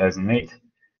F2008,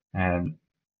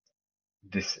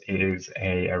 this is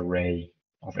an array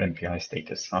of MPI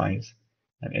status size,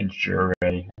 an integer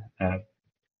array.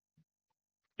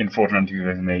 In Fortran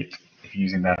 2008, if you're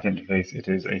using that interface, it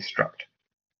is a struct.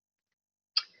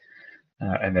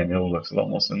 And then it all looks a lot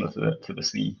more similar to the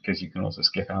C because you can also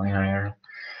skip I-error.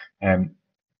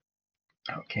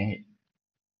 Okay,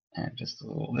 and just a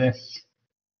little this.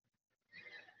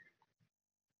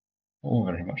 All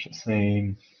very much the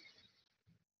same.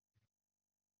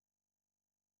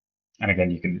 And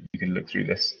again, you can look through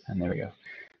this, and there we go.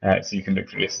 So you can look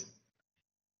through this.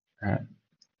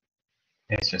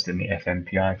 It's just in the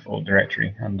FMPI fault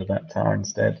directory under that tar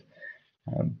instead.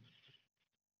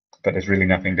 But there's really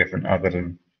nothing different other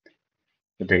than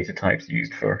the data types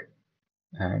used for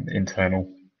internal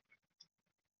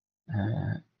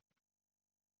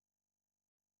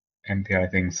MPI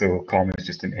thing, so com is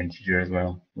just an integer as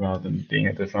well, rather than being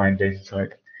a defined data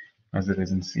type as it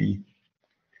is in C.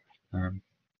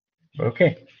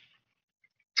 Okay,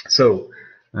 so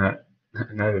now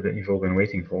that you've all been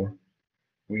waiting for,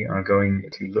 we are going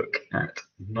to look at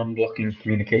non-blocking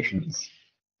communications.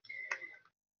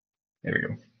 There we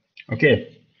go.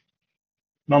 Okay,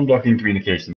 non-blocking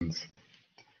communications.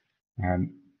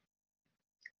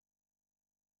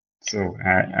 So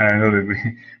I know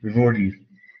that we've already,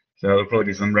 so there'll probably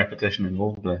be some repetition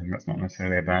involved, but I think that's not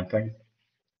necessarily a bad thing.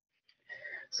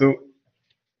 So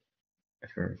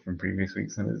from previous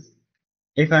weeks,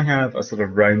 if I have a sort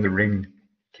of round the ring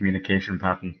communication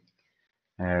pattern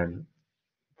that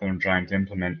I'm trying to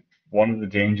implement, one of the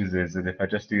dangers is that if I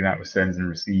just do that with sends and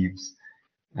receives,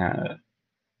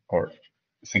 or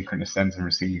synchronous sends and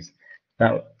receives,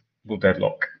 that will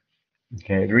deadlock.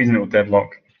 Okay, the reason it will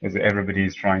deadlock is that everybody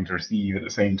is trying to receive at the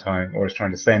same time, or is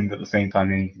trying to send at the same time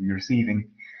they need to be receiving.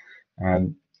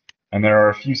 And there are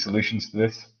a few solutions to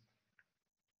this.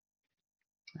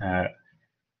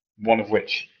 One of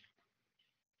which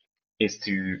is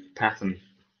to pattern,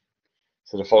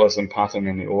 so to follow some pattern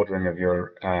in the ordering of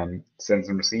your sends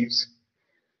and receives,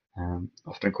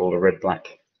 often called a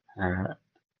red-black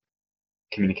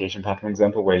communication pattern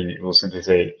example, where you will simply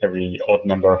say every odd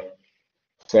number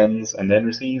sends and then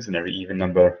receives, and every even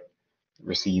number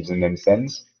receives and then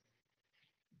sends.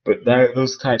 But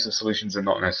those types of solutions are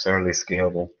not necessarily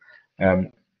scalable.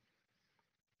 So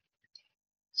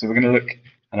we're going to look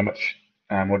at a much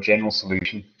more general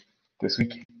solution this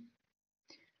week.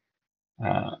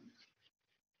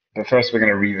 But first we're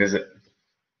going to revisit,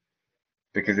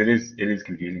 because it is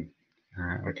confusing,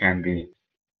 or can be,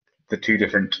 the two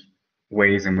different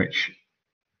ways in which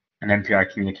an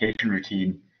MPI communication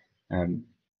routine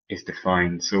is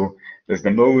defined. So there's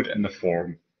the mode and the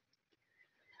form.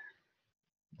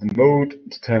 The mode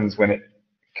determines when it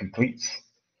completes,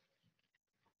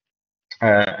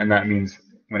 and that means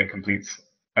when it completes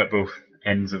at both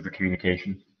ends of the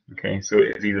communication. Okay, so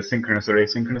it's either synchronous or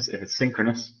asynchronous. If it's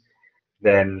synchronous,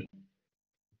 then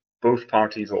both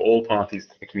parties or all parties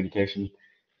to the communication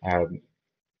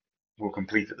will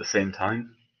complete at the same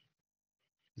time.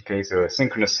 Okay, so a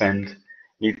synchronous send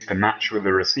needs to match with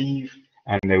a receive,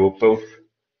 and they will both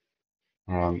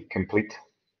complete.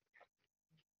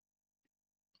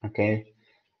 Okay,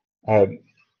 and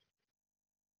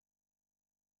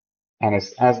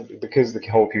because the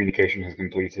whole communication has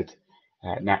completed,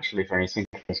 naturally for any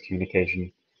synchronous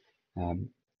communication,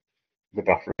 the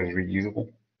buffer is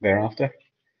reusable thereafter.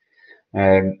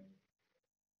 For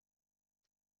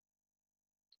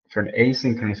an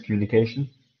asynchronous communication,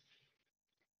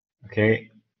 okay,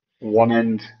 one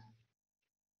end,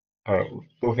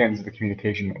 both ends of the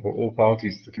communication, or all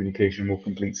parties to the communication, will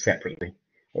complete separately,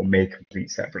 or may complete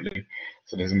separately.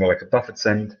 So there's more like a buffered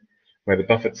send, where the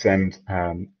buffered send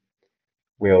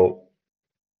will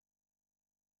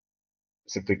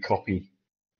simply copy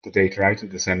the data out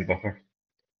of the send buffer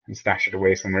and stash it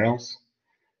away somewhere else,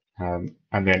 and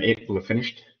then it will have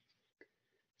finished.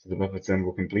 So the buffered send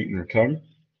will complete and return,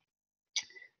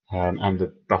 and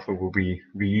the buffer will be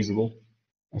reusable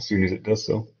as soon as it does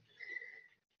so.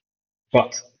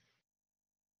 But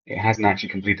it hasn't actually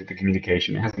completed the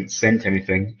communication. It hasn't sent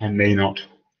anything, and may not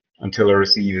until a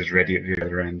receive is ready at the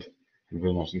other end, and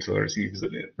will not until a receive is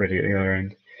ready at the other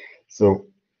end. So,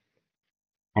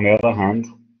 on the other hand,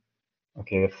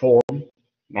 okay, the form,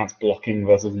 that's blocking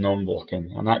versus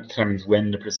non-blocking, and that determines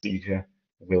when the procedure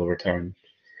will return.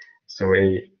 So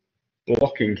a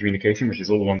blocking communication, which is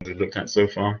all the ones we've looked at so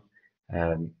far,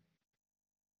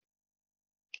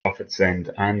 buffered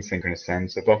send and synchronous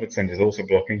send. So buffered send is also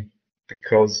blocking,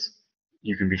 because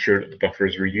you can be sure that the buffer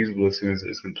is reusable as soon as it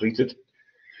is completed.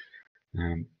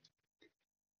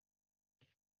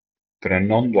 But a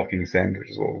non-blocking send,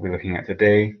 which is what we'll be looking at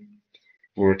today,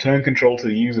 will return control to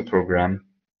the user program,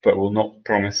 but will not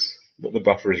promise that the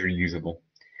buffer is reusable.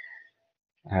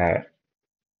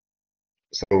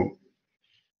 So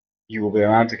you will be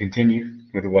allowed to continue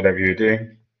with whatever you're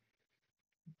doing,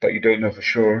 but you don't know for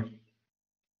sure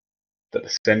that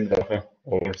the send buffer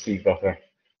or receive buffer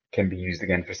can be used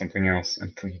again for something else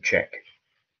until you check.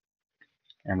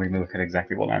 And we're going to look at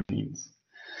exactly what that means.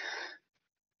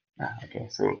 Okay,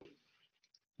 so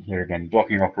here again,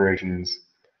 blocking operations.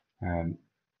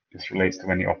 This relates to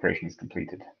when the operation is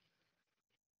completed.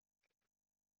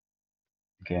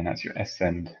 Again, that's your S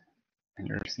send and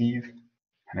your receive,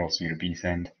 and also your B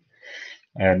send.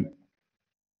 And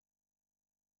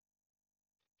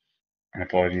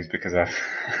apologies because I've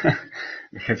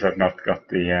not got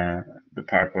the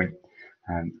PowerPoint.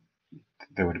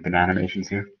 There would have been animations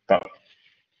here, but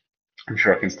I'm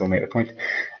sure I can still make the point.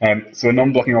 So a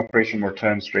non-blocking operation will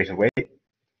return straight away,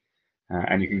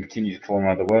 and you can continue to perform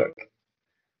other work.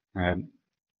 And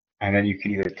then you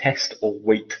can either test or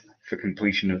wait for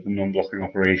completion of the non-blocking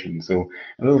operation. So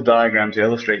a little diagram to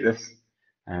illustrate this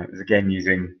is again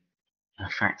using a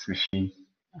fax machine,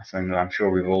 something that I'm sure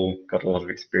we've all got a lot of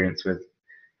experience with.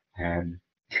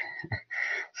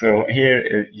 So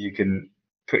here you can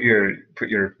put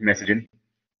your message in,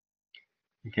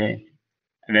 okay,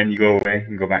 and then you go away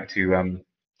and go back to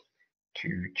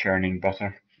churning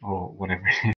butter or whatever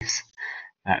it is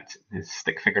that this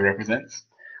stick figure represents,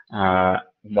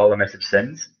 while the message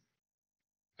sends.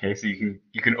 Okay, so you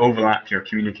can overlap your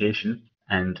communication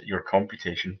and your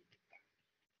computation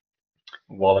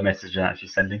while the message is actually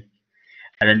sending,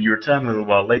 and then you return a little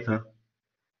while later,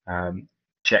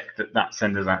 check that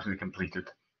send is actually completed,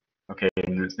 okay,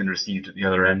 and it's been received at the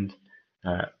other end,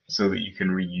 so that you can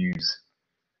reuse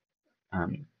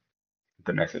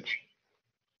the message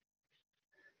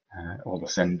or the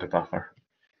send to buffer.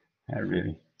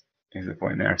 Really is the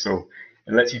point there. So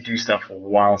it lets you do stuff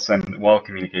while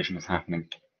communication is happening.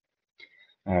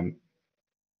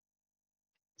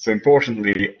 So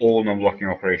importantly, all non-blocking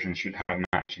operations should have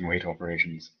matching wait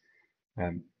operations.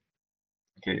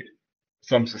 Okay,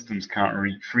 some systems can't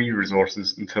read free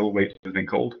resources until wait has been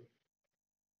called.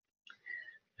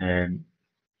 A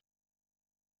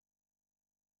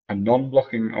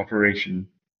non-blocking operation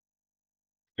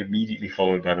immediately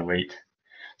followed by the wait.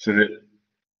 So that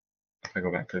if I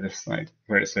go back to this slide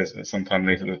where it says that sometime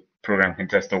later the program can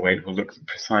test or wait, we'll look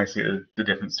precisely at the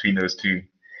difference between those two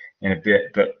in a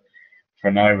bit. But for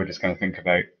now, we're just going to think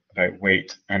about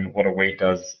wait, and what a wait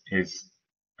does is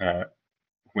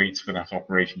waits for that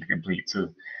operation to complete.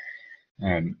 So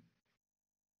it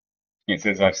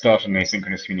says I've started an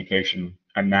asynchronous communication,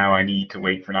 and now I need to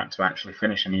wait for that to actually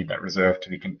finish. I need that reserve to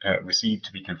be received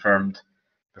to be confirmed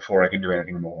before I can do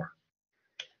anything more.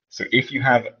 So if you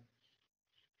have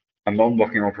a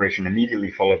non-blocking operation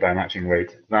immediately followed by a matching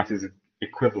wait, that is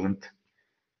equivalent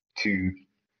to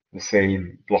the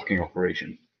same blocking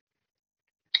operation.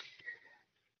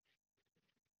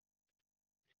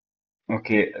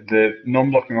 Okay, the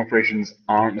non-blocking operations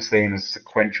aren't the same as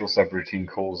sequential subroutine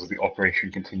calls as the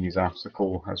operation continues after the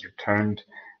call has returned.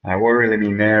 What I really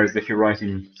mean there is if you're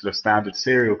writing sort of standard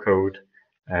serial code,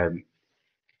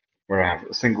 where I have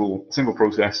a single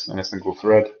process and a single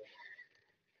thread,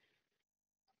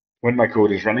 when my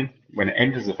code is running, when it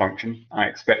enters the function, I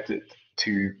expect it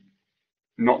to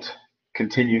not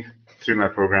continue through my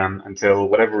program until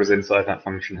whatever was inside that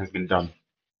function has been done.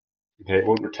 Okay, it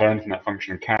won't return from that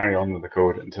function and carry on with the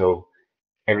code until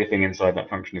everything inside that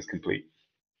function is complete.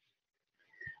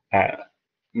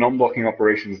 Non-blocking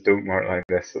operations don't work like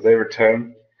this, so they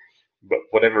return, but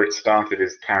whatever it started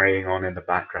is carrying on in the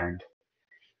background.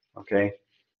 Okay,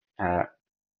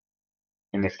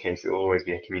 in this case, it will always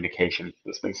be a communication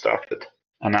that's been started,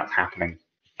 and that's happening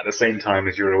at the same time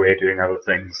as you're away doing other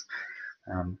things.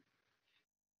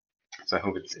 So I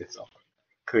hope it's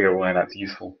clear why that's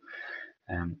useful.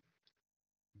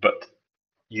 But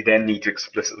you then need to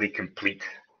explicitly complete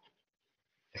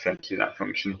essentially that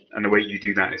function, and the way you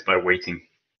do that is by waiting.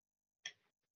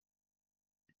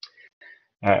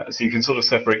 So you can sort of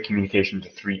separate communication to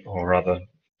three, or rather,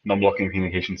 non-blocking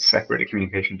communication separate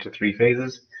communication to three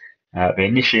phases. They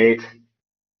initiate,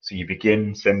 so you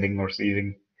begin sending or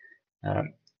receiving,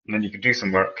 and then you can do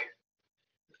some work.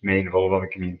 It may involve other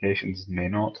communications, may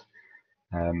not.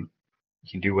 You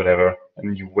can do whatever, and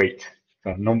then you wait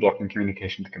for non-blocking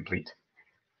communication to complete.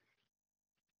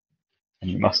 And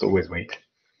you must always wait.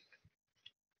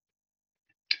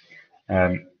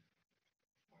 So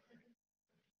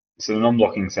the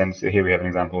non-blocking sends, so here we have an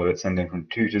example of it sending from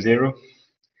 2 to 0.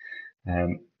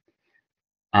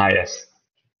 Yes.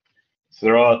 So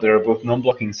there are both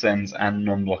non-blocking sends and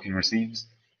non-blocking receives.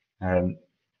 And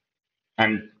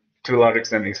to a large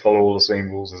extent, these follow all the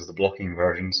same rules as the blocking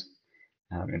versions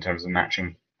in terms of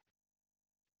matching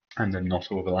and then not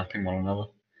overlapping one another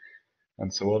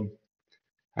and so on.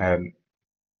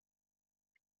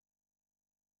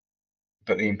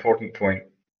 But the important point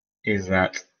is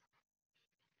that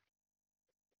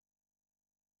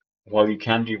while you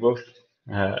can do both,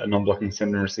 a non-blocking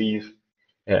send and receive,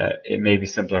 it may be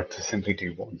simpler to simply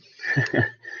do one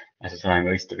at a time,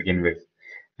 at least to begin with.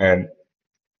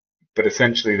 But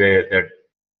essentially, they're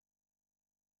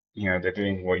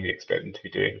doing what you expect them to be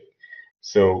doing.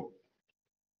 So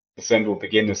the send will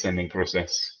begin the sending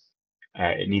process.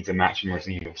 It needs a matching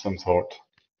receive of some sort,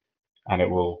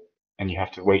 and you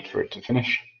have to wait for it to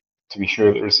finish to be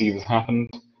sure that the receive has happened.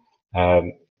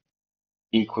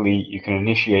 Equally, you can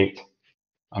initiate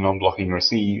a non-blocking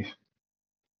receive.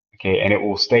 Okay, and it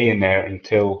will stay in there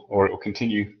until, or it will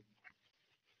continue.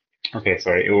 Okay,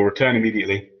 sorry, it will return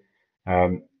immediately,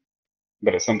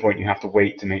 but at some point you have to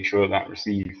wait to make sure that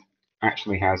receive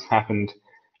actually has happened,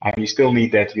 and you still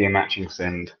need there to be a matching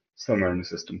send somewhere in the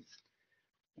system,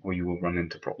 or you will run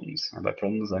into problems. And by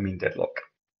problems, I mean deadlock.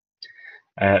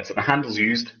 So the handles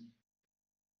used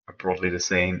are broadly the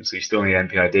same. So you still need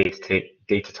MPI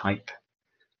data type.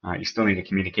 You still need a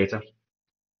communicator.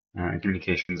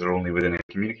 Communications are only within a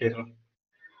communicator.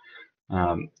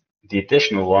 The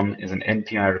additional one is an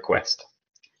MPI request.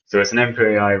 So it's an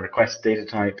MPI request data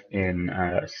type in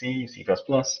C, C++,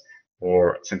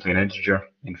 or simply an integer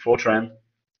in Fortran.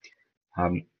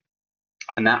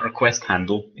 And that request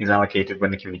handle is allocated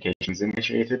when the communication is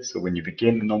initiated. So when you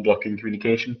begin the non-blocking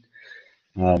communication,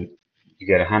 you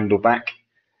get a handle back,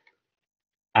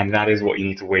 and that is what you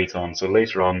need to wait on. So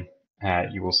later on,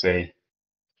 you will say,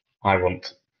 I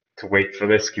want to wait for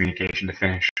this communication to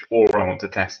finish, or I want to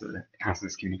test that has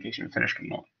this communication finished or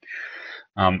not.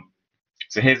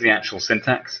 So here's the actual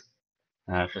syntax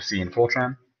for C and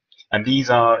Fortran. And these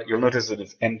are, you'll notice that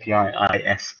it's MPI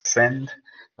IS send.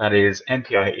 That is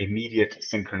MPI immediate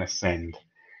synchronous send.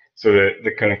 So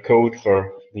the kind of code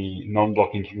for the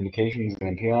non-blocking communications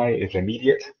in MPI is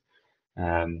immediate.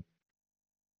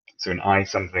 So an I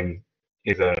something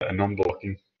is a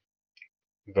non-blocking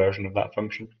version of that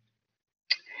function.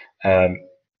 And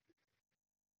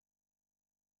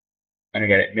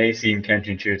again, it may seem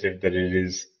counterintuitive that it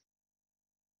is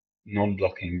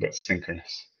non-blocking but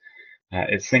synchronous.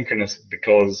 It's synchronous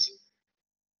because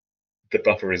the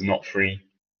buffer is not free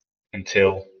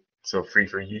until, so free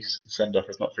for use, the send buffer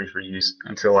is not free for use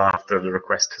until after the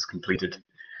request is completed.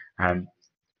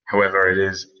 However, it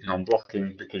is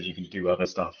non-blocking because you can do other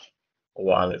stuff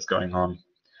while it's going on.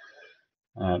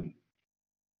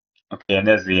 Okay, and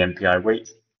there's the MPI wait.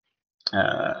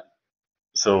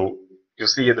 So you'll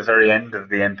see at the very end of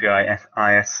the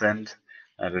MPI IS send,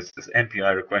 there's this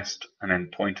MPI request and then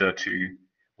pointer to,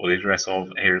 or the address of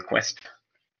a request.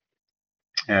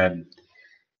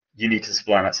 You need to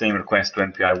supply that same request to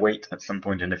MPI wait at some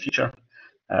point in the future,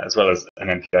 as well as an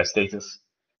MPI status.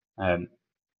 And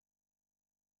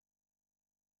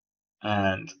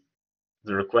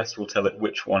the request will tell it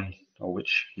which one or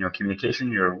which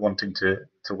communication you're wanting to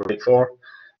wait for.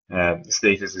 The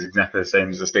status is exactly the same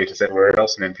as the status everywhere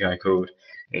else in MPI code.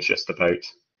 It's just about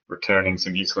returning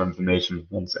some useful information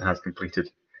once it has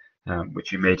completed,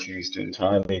 which you may choose to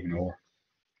entirely ignore.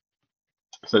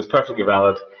 So it's perfectly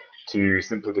valid to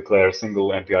simply declare a single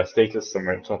MPI status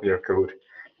somewhere at the top of your code,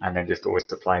 and then just always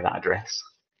supply that address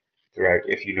throughout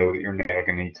if you know that you're never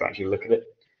going to need to actually look at it.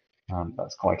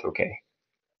 That's quite okay.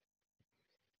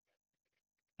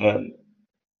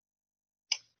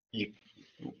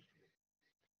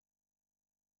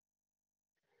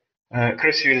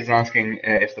 Chris here is asking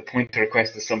if the pointer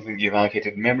request is something that you've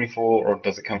allocated memory for, or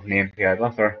does it come from the MPI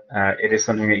buffer? It is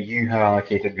something that you have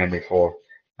allocated memory for.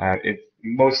 It's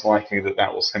most likely that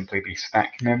that will simply be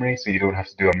stack memory, so you don't have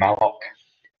to do a malloc,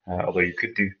 although you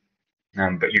could do.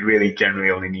 But you really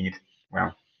generally only need,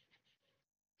 well,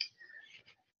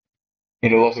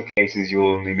 in a lot of cases,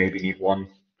 you'll only maybe need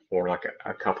one or like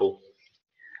a couple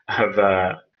of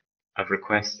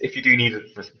requests. If you do need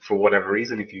it for whatever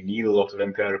reason, if you need a lot of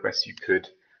MPI requests, you could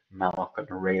malloc an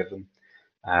array of them.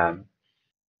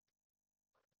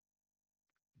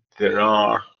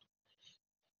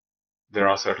 There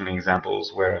are certainly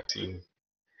examples where I've seen,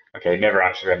 okay, never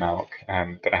actually a malloc,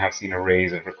 but I have seen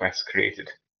arrays of requests created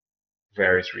for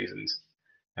various reasons.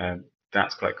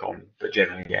 That's quite common, but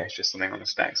generally, yeah, it's just something on the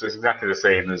stack. So it's exactly the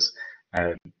same as,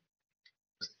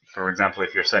 for example,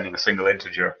 if you're sending a single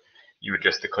integer, you would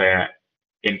just declare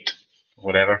int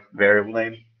whatever variable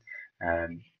name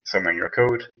somewhere in your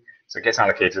code. So it gets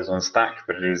allocated on a stack,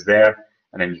 but it is there,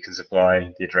 and then you can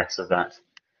supply the address of that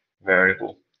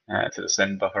variable to the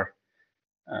send buffer.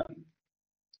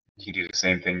 You can do the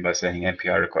same thing by saying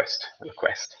MPI request,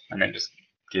 and then just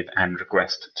give and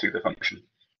request to the function.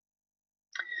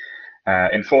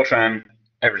 In Fortran,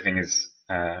 everything is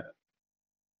passed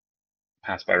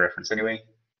by reference anyway,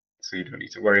 so you don't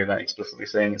need to worry about explicitly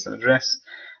saying it's an address.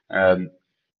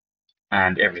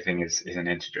 And everything is an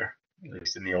integer, at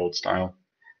least in the old style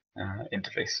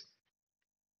interface.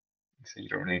 So you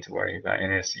don't need to worry about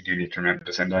NS. You do need to remember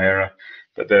to send IRA,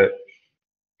 but the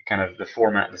kind of the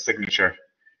format, the signature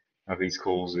of these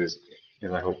calls is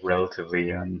I hope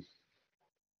relatively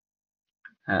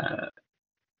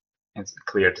it's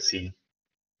clear to see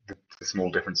the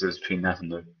small differences between that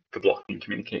and the blocking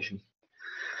communication.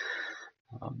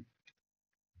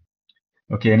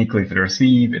 Okay, and equally for the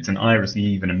receive, it's an I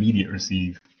receive, an immediate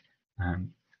receive,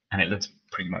 and it looks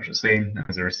pretty much the same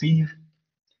as a receive,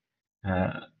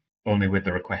 only with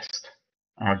the request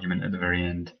argument at the very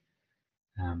end,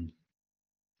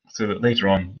 so that later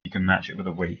on you can match it with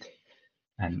a wait.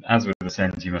 And as with the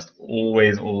send, you must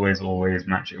always, always, always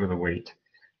match it with a wait.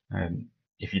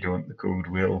 If you don't, the code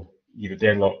will either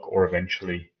deadlock or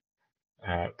eventually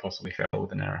possibly fail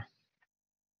with an error.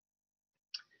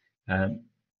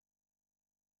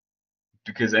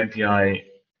 Because MPI,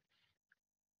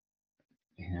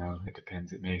 it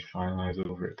depends, it may finalize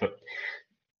over it, but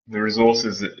the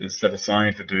resources that is set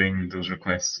aside for doing those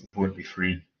requests won't be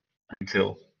free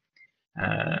until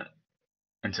the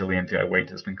MPI wait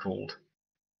has been called.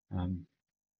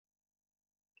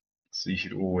 So you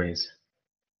should always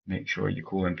make sure you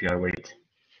call MPI wait.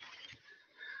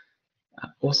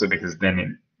 Also, because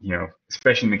then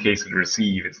especially in the case of the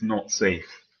receive, it's not safe.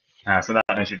 So that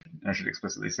I should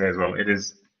explicitly say as well. It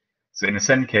is, so in the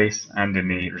send case and in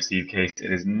the receive case,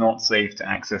 it is not safe to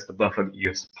access the buffer that you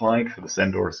have supplied for the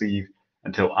send or receive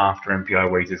until after MPI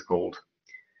wait is called.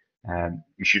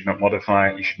 You should not modify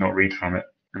it, you should not read from it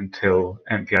until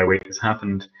MPI wait has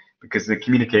happened, because the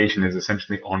communication is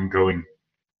essentially ongoing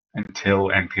until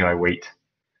MPI wait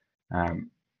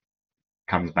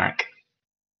comes back.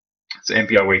 So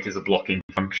MPI wait is a blocking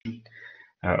function,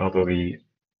 although the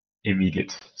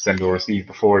immediate send or receive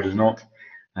before it is not.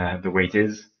 The wait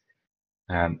is.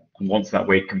 And once that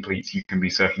wait completes, you can be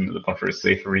certain that the buffer is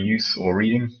safe for reuse or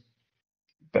reading,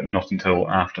 but not until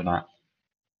after that.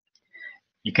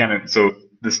 You can, so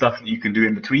the stuff that you can do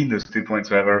in between those 2 points,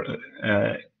 however,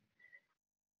 as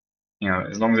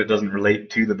long as it doesn't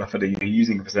relate to the buffer that you're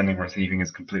using for sending or receiving,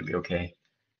 is completely okay.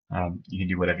 You can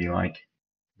do whatever you like,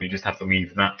 but you just have to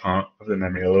leave that part of the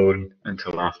memory alone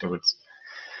until afterwards.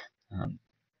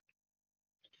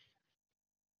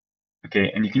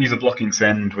 Okay, and you can use a blocking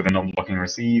send with a non-blocking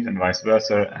receive and vice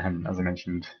versa. And as I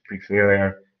mentioned briefly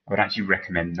earlier, I would actually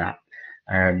recommend that.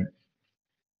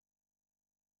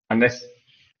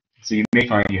 So you may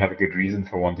find you have a good reason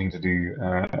for wanting to do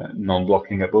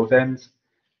non-blocking at both ends.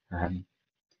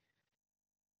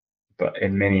 But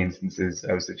in many instances,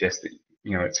 I would suggest that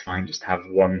it's fine just to have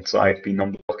one side be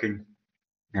non-blocking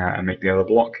and make the other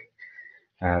block.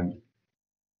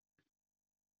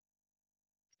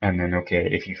 And then, okay,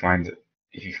 if you find that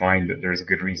there's a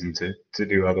good reason to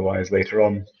do otherwise later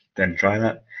on, then try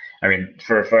that. I mean,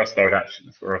 for a first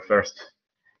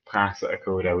pass at a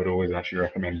code, I would always actually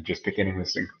recommend just beginning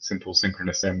with simple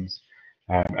synchronous sends,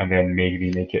 and then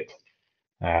maybe make it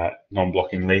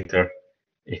non-blocking later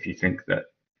if you think that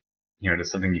there's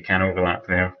something you can overlap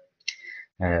there.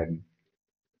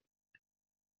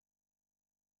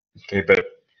 Okay, but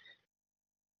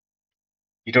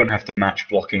you don't have to match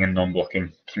blocking and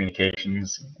non-blocking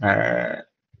communications.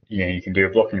 You can do a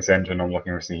blocking send to a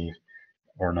non-blocking receive,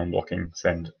 or a non-blocking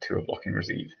send to a blocking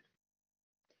receive.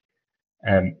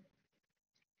 And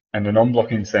the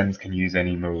non-blocking sends can use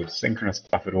any mode, synchronous,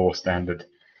 buffered, or standard.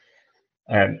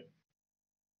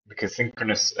 Because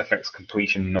synchronous affects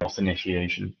completion, not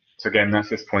initiation. So again, that's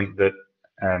this point that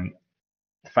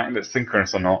the fact that it's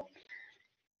synchronous or not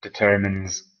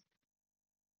determines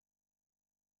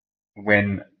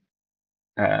when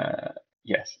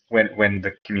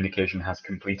the communication has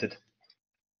completed.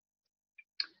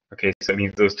 Okay, so it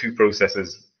means those two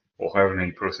processes, or however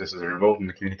many processes are involved in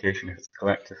the communication, if it's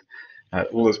collective,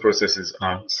 all those processes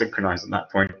are synchronized at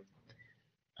that point,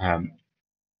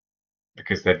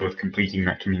 because they're both completing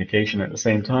that communication at the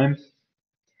same time.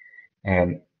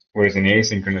 Whereas in the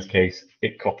asynchronous case,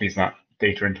 it copies that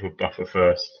data into a buffer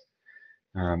first.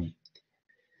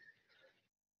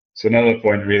 So another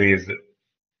point really is that,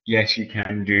 yes, you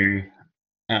can do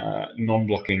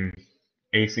non-blocking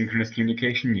asynchronous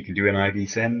communication. You can do an IB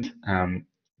send,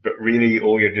 but really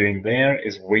all you're doing there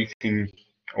is waiting,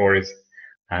 or is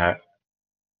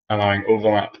allowing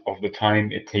overlap of the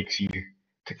time it takes you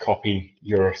to copy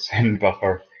your send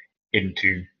buffer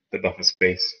into the buffer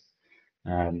space.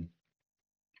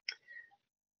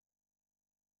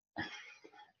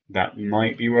 That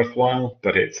might be worthwhile,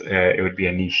 but it would be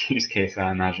a niche use case,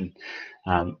 I imagine,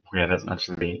 where there doesn't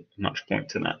actually much point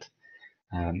to that.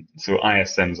 So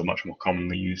IS sends are much more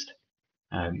commonly used,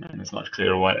 and it's much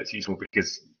clearer why that's useful,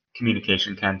 because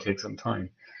communication can take some time.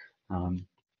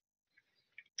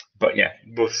 But yeah,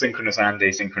 both synchronous and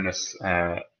asynchronous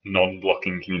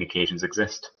non-blocking communications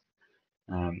exist,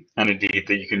 and indeed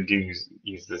that you can use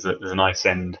there's an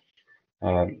ISend,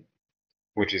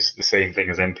 which is the same thing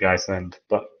as MPI send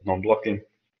but non-blocking,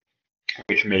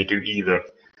 which may do either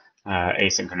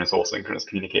asynchronous or synchronous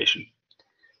communication.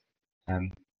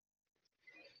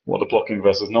 What the blocking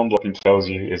versus non-blocking tells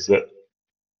you is that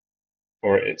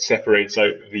or it separates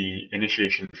out the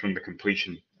initiation from the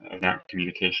completion of that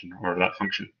communication or that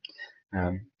function,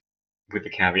 with the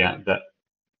caveat that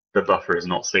the buffer is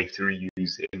not safe to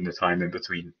reuse in the time in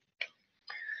between.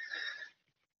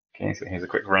 Okay, so here's a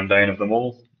quick rundown of them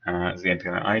all. There's the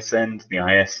MPI send, the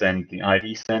IS send, the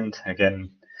IV send. Again,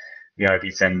 the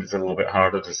IV send is a little bit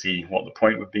harder to see what the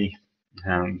point would be,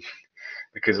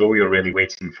 because all you're really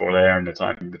waiting for there in the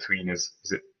time in between is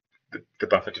it the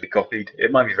buffer to be copied.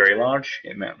 It might be very large,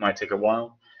 it might take a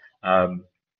while, but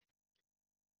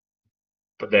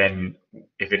then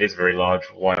if it is very large,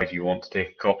 why do you want to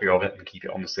take a copy of it and keep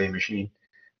it on the same machine?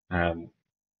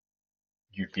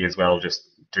 You'd be as well just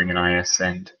doing an IS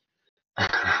send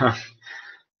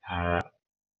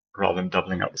rather than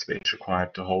doubling up the space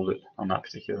required to hold it on that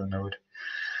particular node.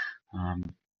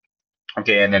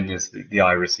 Okay, and then there's the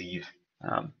I receive.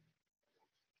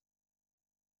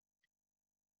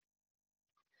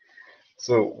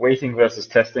 So waiting versus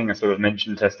testing, I sort of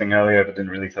mentioned testing earlier, but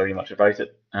didn't really tell you much about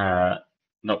it.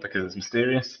 Not because it's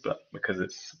mysterious, but because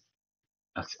it's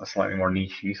a slightly more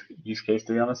niche use case,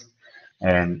 to be honest.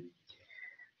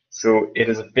 So it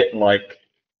is a bit like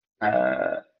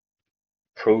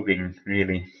probing,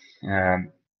 really.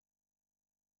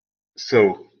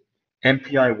 So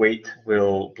MPI wait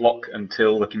will block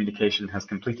until the communication has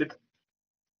completed.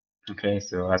 Okay,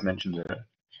 so as mentioned,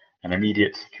 an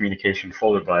immediate communication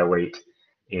followed by a wait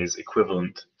is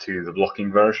equivalent to the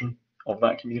blocking version of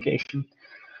that communication.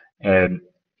 MPI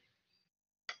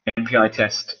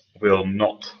test will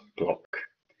not block.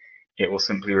 It will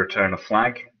simply return a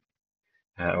flag,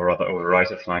 or rather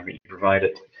overwrite a flag that you provide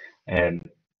it,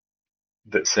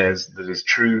 that says that is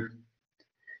true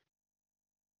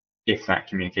if that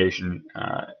communication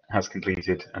has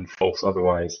completed and false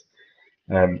otherwise.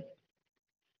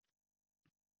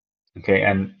 Okay,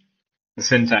 and the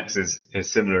syntax is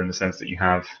similar in the sense that you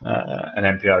have an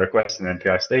MPI request and an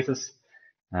MPI status,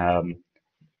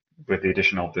 with the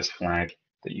addition of this flag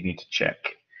that you need to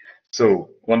check.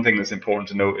 So one thing that's important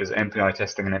to note is MPI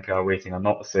testing and MPI waiting are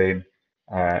not the same,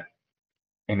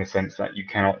 in the sense that you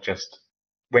cannot just,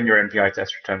 when your MPI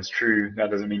test returns true,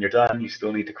 that doesn't mean you're done. You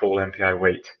still need to call MPI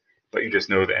wait, but you just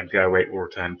know that MPI wait will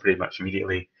return pretty much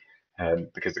immediately,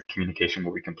 because the communication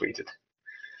will be completed.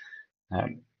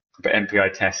 But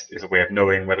MPI test is a way of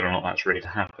knowing whether or not that's ready to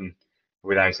happen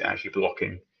without it actually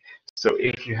blocking. So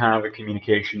if you have a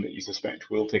communication that you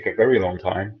suspect will take a very long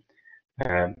time,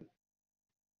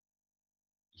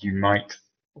 you might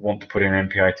want to put in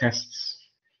MPI tests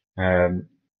to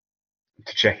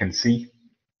check and see.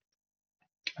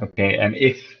 Okay, and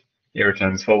if it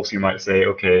returns false, you might say,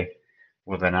 okay,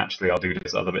 well then actually I'll do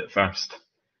this other bit first.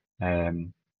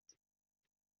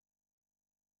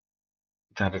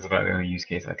 That is about the only use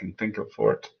case I can think of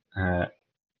for it.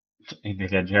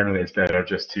 Again, generally it's better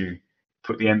just to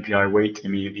put the MPI wait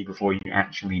immediately before you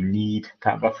actually need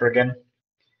that buffer again,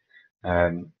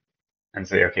 and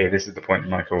say, okay, this is the point in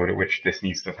my code at which this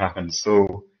needs to have happened,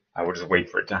 so I will just wait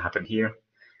for it to happen here.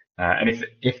 And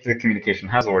if the communication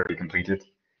has already completed,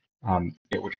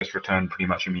 it will just return pretty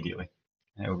much immediately.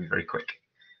 It will be very quick.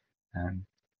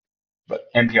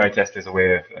 But MPI test is a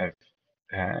way of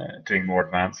doing more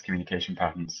advanced communication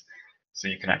patterns, so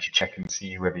you can actually check and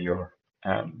see whether your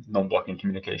non-blocking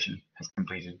communication has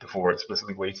completed before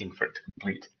explicitly waiting for it to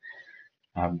complete.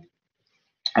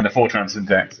 And the Fortran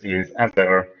syntax is, as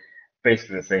ever,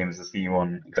 basically the same as the C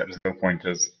one, except there's no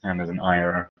pointers and there's an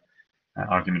IR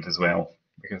argument as well,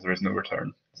 because there is no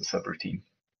return. It's a subroutine.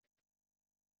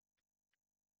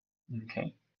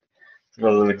 Okay, so we've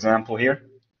got a little example here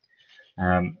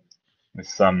with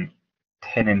some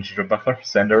 10-integer buffer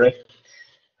send array,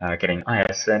 getting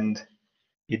IS send,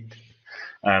 id,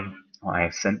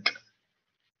 IS sent.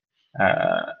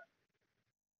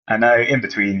 And now in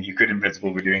between, you could in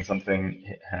principle be doing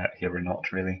something. Here we're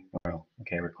not really. Well,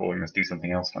 okay, we're calling this do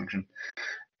something else function,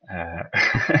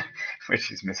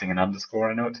 which is missing an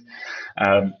underscore, I note.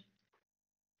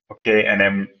 Okay, and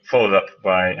then followed up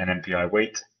by an MPI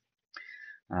wait.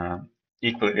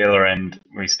 Equal at the other end,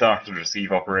 we start the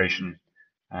receive operation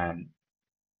and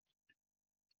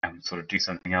sort of do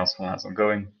something else while that's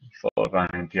ongoing, followed by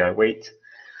an MPI wait.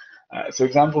 So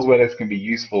examples where this can be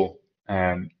useful,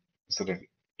 sort of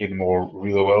in more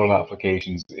real-world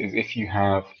applications, is if you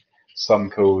have some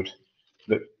code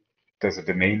that does a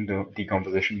domain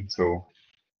decomposition. So,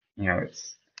 you know,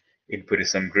 its input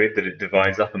is some grid that it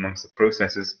divides up amongst the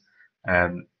processes,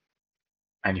 and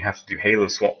you have to do halo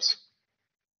swaps.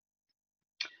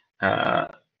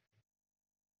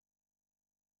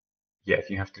 Yeah,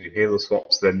 if you have to do halo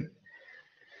swaps, then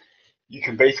you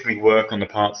can basically work on the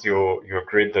parts of your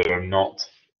grid that are not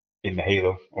in the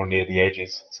halo or near the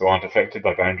edges, so aren't affected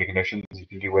by boundary conditions. You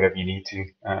can do whatever you need to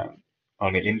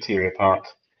on the interior part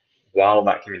while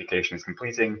that communication is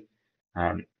completing,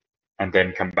 and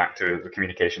then come back to the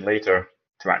communication later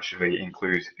to actually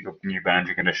include your new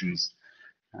boundary conditions.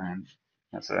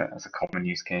 That's a common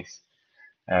use case.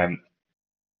 But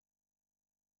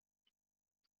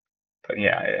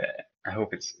yeah, I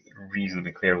hope it's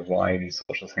reasonably clear why these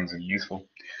sorts of things are useful.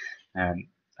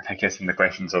 I guess in the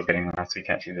questions I was getting last week,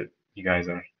 actually, that you guys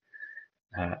are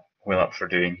well up for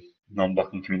doing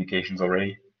non-blocking communications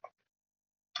already.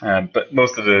 But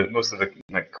most of the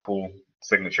like call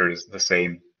signature is the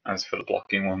same as for the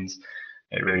blocking ones.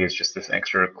 It really is just this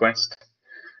extra request.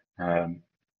 Okay,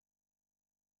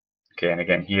 and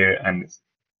again here, and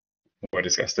what I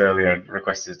discussed earlier,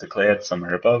 request is declared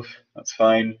somewhere above. That's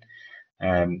fine.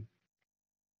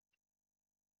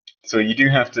 So you do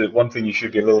have to, one thing you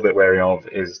should be a little bit wary of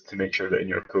is to make sure that in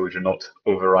your code you're not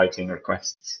overwriting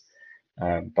requests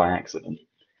by accident.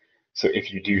 So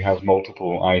if you do have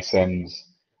multiple ISENs,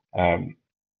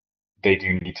 they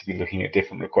do need to be looking at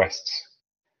different requests.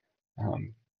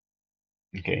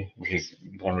 Okay, which is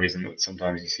one reason that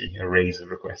sometimes you see arrays of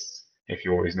requests. If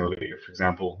you always know that you're, for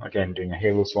example, again, doing a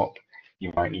halo swap,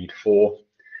 you might need 4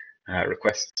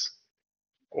 requests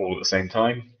all at the same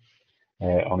time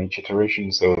on each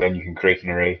iteration, so then you can create an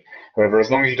array. However,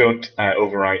 as long as you don't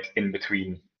overwrite in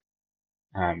between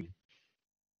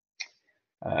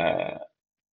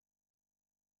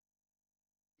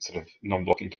sort of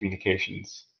non-blocking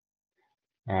communications,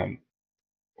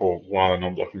 or while a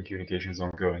non-blocking communication is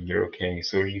ongoing, you're okay.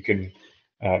 So you can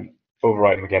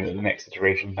override them again at the next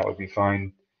iteration, that would be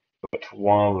fine. But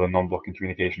while the non-blocking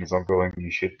communication is ongoing,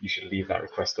 you should leave that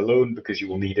request alone, because you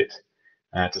will need it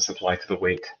to supply to the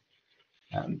wait.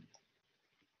 And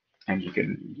you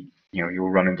can, you'll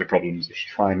run into problems if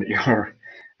you find that you're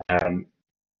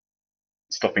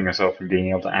stopping yourself from being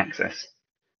able to access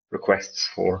requests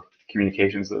for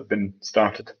communications that have been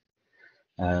started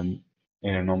in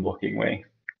a non-blocking way.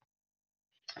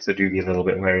 So do be a little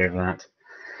bit wary of that.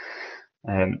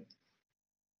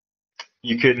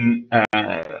 You can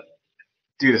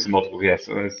do this in multiple,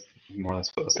 so there's more or less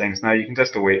what the same as now. You can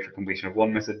test a wait for completion of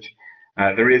one message.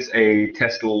 There is a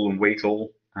test all and wait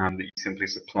all that you simply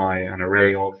supply an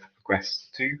array of requests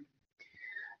to.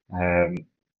 And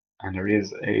there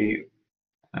is a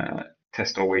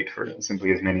test or wait for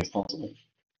simply as many as possible.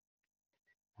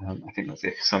 I think that's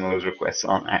if some of those requests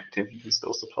aren't active, you can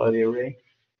still supply the array.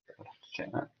 I'll have to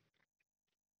check that.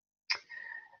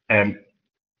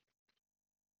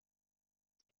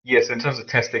 Yes, in terms of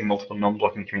testing multiple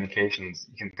non-blocking communications,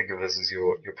 you can think of this as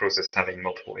your process having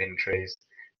multiple in trays,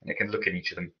 and it can look at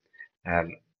each of them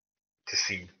to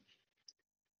see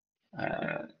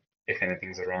if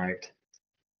anything's arrived.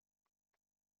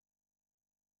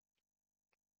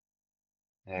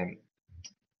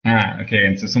 Okay,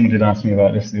 and so someone did ask me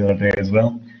about this the other day as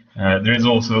well. There is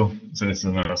also, so this is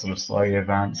another sort of slightly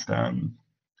advanced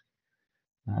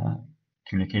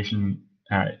communication.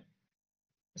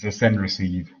 It's a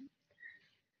send-receive.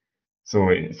 So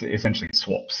it essentially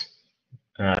swaps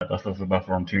buffer for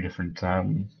buffer on two different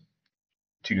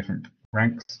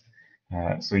ranks.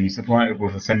 So you supply it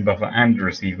with a send buffer and a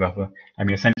receive buffer. I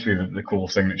mean, essentially the call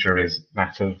signature is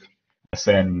that of a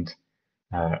send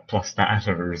plus that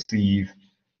of a receive,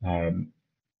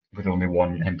 with only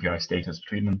one MPI status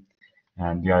between them.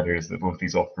 And the idea is that both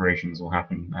these operations will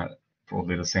happen at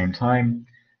probably the same time.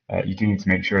 You do need to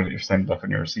make sure that your send buffer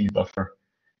and your receive buffer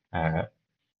are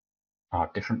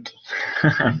different.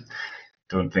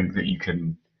 Don't think that you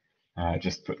can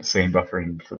just put the same buffer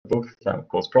in for both. That will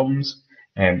cause problems.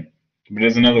 But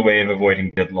there's another way of avoiding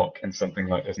deadlock in something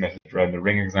like this message around the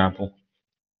ring example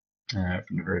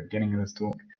from the very beginning of this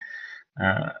talk.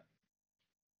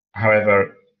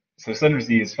 However, so send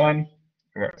receive is fine,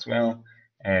 it works well,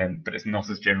 but it's not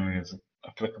as generally as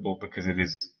applicable because it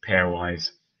is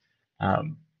pairwise,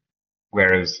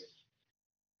 whereas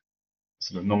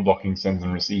sort of non-blocking sends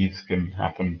and receives can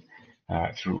happen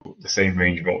through the same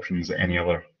range of options that any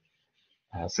other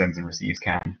sends and receives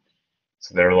can.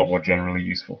 So they're a lot more generally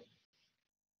useful.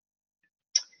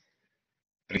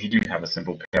 But if you do have a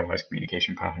simple pairwise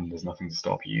communication pattern, there's nothing to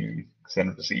stop you send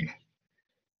and receive.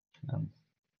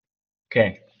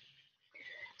 Okay,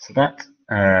 so that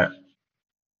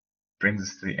brings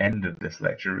us to the end of this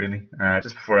lecture, really.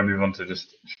 Just before I move on to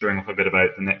just showing off a bit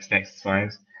about the next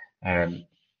exercise, and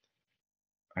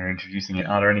introducing it,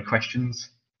 are there any questions?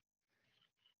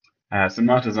 So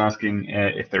Marta's asking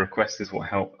if the request is what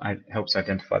helps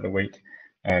identify the weight.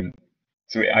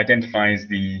 So it identifies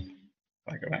the,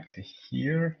 if I go back to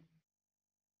here,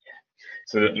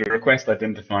 So the request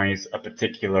identifies a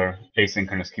particular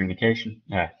asynchronous communication.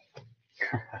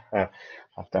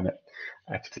 I've done it.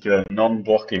 A particular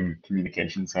non-blocking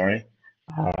communication, sorry,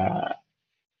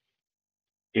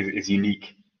 is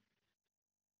unique.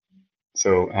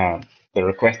 So the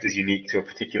request is unique to a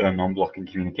particular non-blocking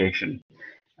communication,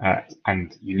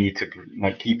 and you need to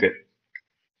keep it.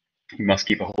 You must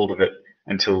keep a hold of it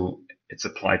until it's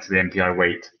applied to the MPI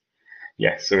weight.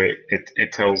 Yes, so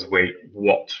it tells weight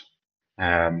what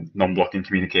non-blocking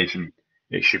communication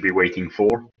it should be waiting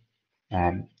for,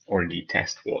 or indeed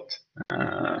test what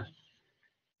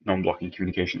non-blocking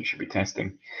communication it should be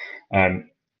testing. And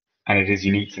it is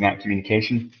unique to that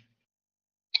communication,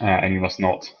 and you must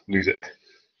not lose it.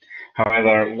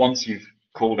 However, once you've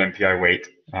called MPI wait,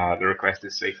 the request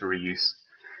is safe for reuse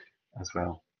as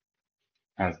well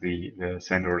as the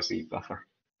send or receive buffer.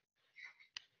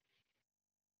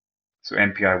 So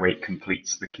MPI wait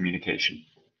completes the communication,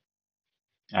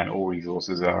 and all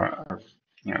resources are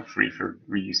free for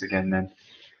reuse again then.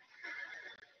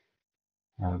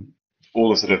 All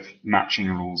the sort of matching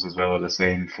rules as well are the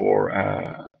same for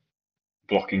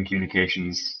blocking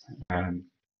communications,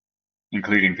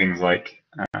 including things like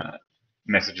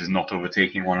messages not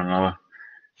overtaking one another.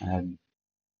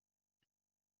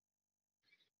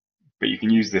 But you can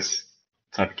use this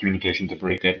type of communication to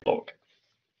break deadlock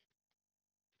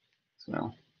as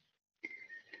well.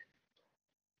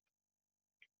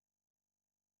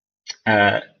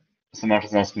 So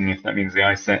Martha's asking if that means the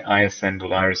ISend or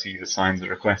IReceive assigns the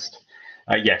request.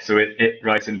 Yeah, so it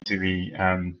writes into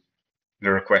the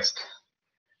request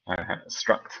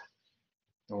struct,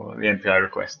 or the MPI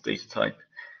request data type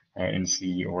in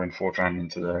C or in Fortran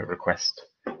into the request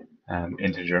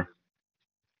integer.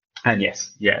 And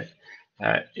yes, yeah,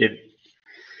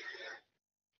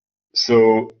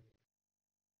 so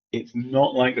it's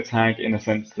not like the tag in a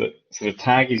sense that, so the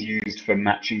tag is used for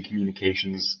matching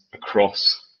communications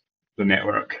across the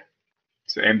network.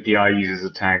 So MPI uses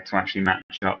a tag to actually match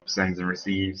up sends and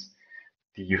receives.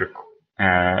 The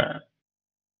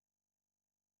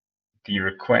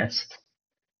request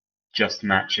just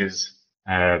matches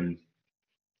on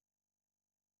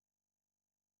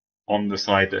the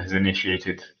side that has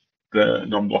initiated the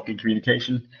non-blocking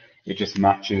communication. It just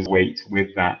matches weight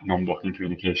with that non-blocking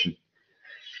communication.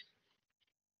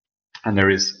 And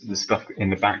there is the stuff in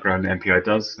the background that MPI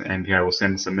does. MPI will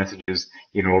send some messages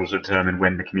in order to determine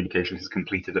when the communication is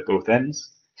completed at both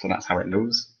ends. So that's how it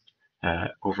knows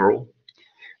overall.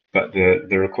 But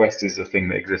the request is a thing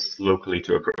that exists locally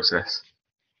to a process.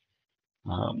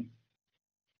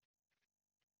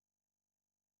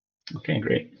 Okay,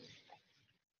 great.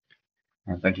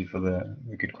 And thank you for the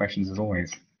good questions as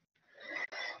always.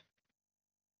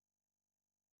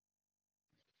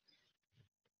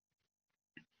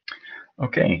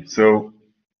 Okay, so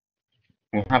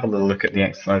we'll have a little look at the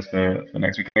exercise for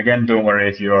next week. Again, don't worry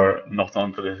if you are not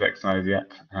on for this exercise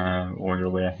yet or you're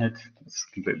way ahead. It's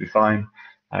completely fine.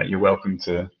 You're welcome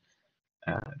to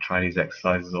try these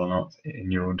exercises or not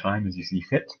in your own time as you see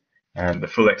fit. The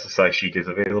full exercise sheet is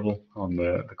available on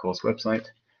the course website.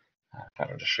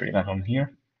 I'll just show you that on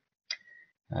here.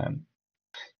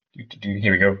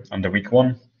 Here we go, under week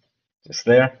 1, just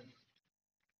there.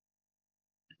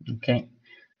 Okay.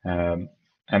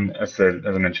 And as I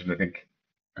mentioned, I think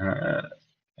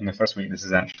in the first week, this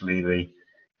is actually the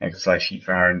exercise sheet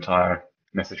for our entire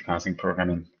message passing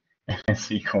programming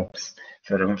MSc course.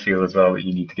 So don't feel as well that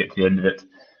you need to get to the end of it.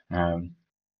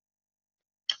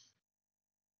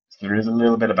 So there is a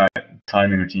little bit about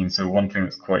timing routine. So one thing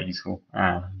that's quite useful,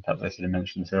 perhaps I should have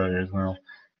mentioned this earlier as well.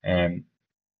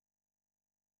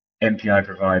 MPI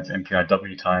provides MPI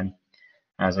W time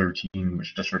as a routine,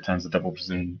 which just returns the double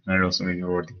precision. And I know some of you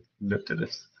already looked at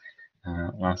this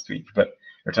last week, but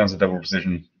returns a double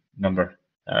precision number,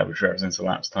 which represents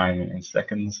elapsed time in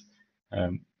seconds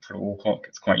for wall clock.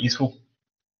 It's quite useful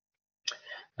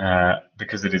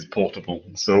because it is portable.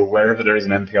 So wherever there is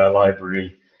an MPI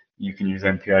library, you can use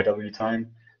MPI W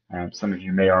time. Some of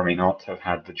you may or may not have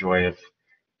had the joy of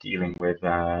dealing with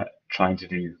trying to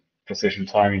do precision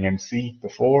timing MC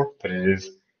before, but it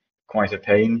is quite a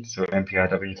pain. So MPI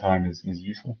W time is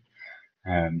useful.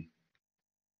 So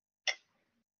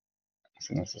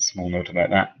that's a small note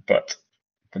about that. But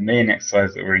the main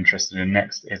exercise that we're interested in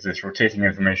next is this rotating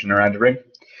information around a ring.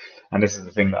 And this is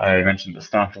the thing that I mentioned at the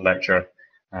start of the lecture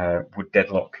would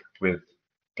deadlock with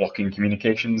blocking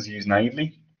communications used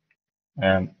naively.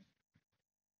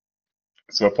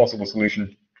 So a possible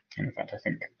solution, in fact,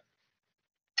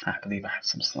 I believe I have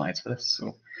some slides for this,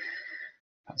 so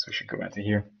perhaps we should go back to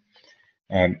here.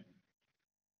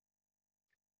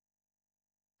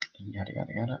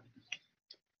 Yada.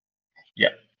 Yeah.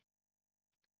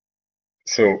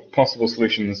 So possible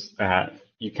solutions,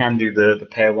 you can do the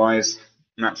pairwise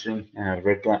matching,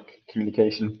 red-black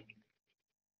communication,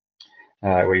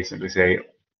 where you simply say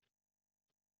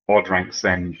odd rank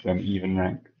send, then even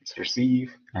rank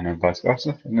receive, and then vice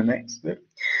versa in the next bit.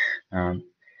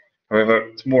 However,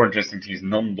 it's more interesting to use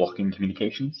non-blocking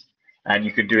communications, and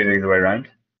you could do it the other way around.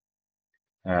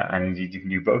 And indeed, you can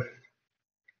do both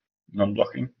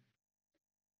non-blocking.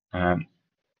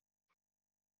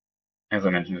 As I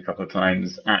mentioned a couple of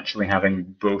times, actually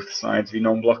having both sides be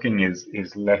non-blocking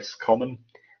is less common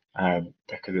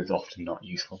because it's often not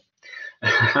useful.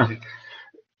 I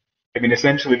mean,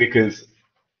 essentially because,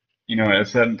 you know, at a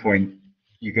certain point,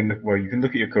 you can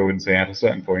look at your code and say, at a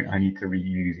certain point, I need to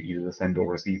reuse either the send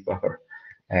or receive buffer.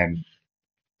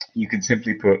 You can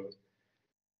simply put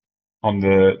on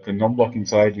the non-blocking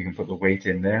side, you can put the weight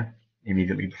in there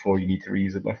immediately before you need to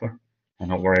reuse the buffer and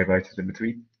not worry about it in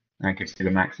between. That gives you the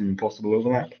maximum possible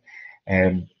overlap.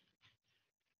 And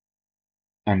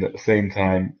at the same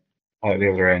time, at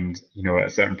the other end, you know, at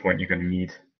a certain point, you're going to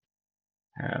need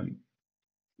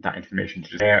that information to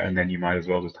just there, and then you might as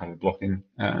well just have a blocking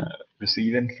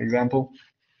receiving, for example.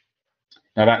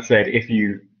 Now, that said, if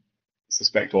you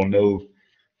suspect or know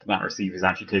that receive is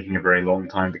actually taking a very long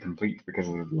time to complete because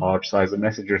of the large size of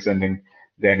message you're sending,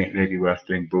 then it may be worth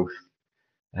doing both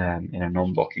in a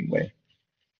non-blocking way.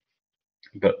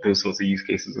 But those sorts of use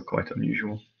cases are quite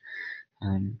unusual,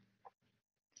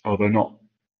 although not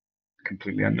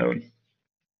completely unknown.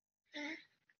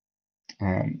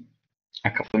 A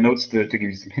couple of notes to give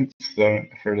you some hints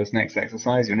for this next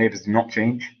exercise. Your neighbors do not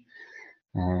change.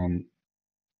 You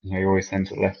know, you always send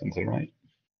to the left and to the right.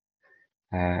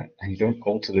 And you don't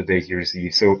alter the data you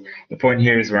receive. So the point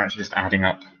here is we're actually just adding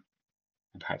up,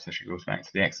 and perhaps I should go back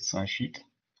to the exercise sheet.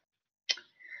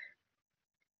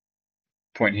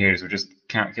 Point here is we're just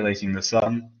calculating the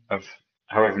sum of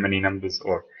however many numbers,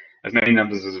 or as many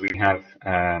numbers as we have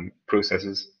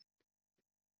processes.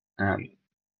 And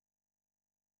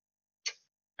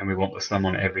we want the sum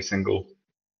on every single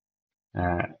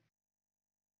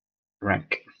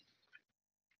rank.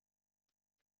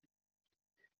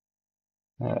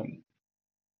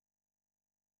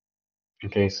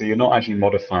 Okay, so you're not actually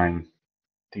modifying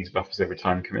these buffers every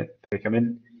time they come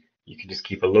in. You can just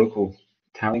keep a local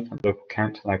tally, a local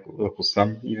count, like a local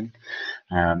sum even.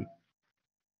 And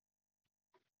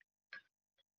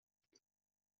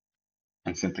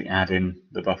simply add in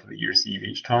the buffer that you receive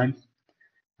each time,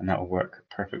 and that will work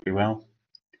perfectly well.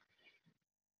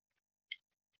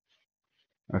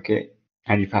 Okay,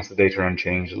 and you pass the data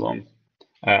unchanged along.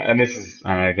 And this is,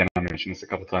 again, I mentioned this a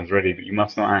couple of times already, but you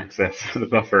must not access the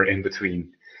buffer in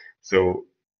between. So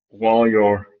while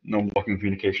your non-blocking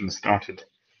communication is started,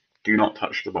 do not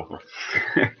touch the buffer.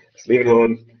 Just leave it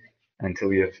alone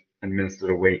until you've administered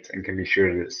a weight and can be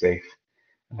sure that it's safe.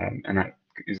 And that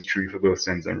is true for both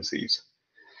sends and receives.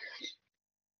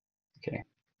 Okay.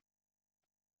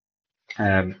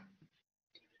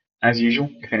 As usual,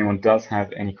 if anyone does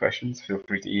have any questions, feel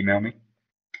free to email me.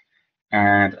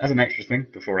 And as an extra thing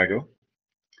before I go,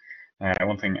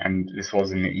 one thing, and this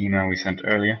was in the email we sent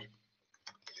earlier,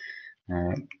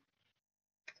 but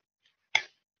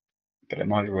it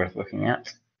might be worth looking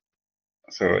at.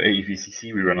 So at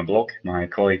UVCC, we run a blog. My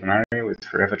colleague Mario is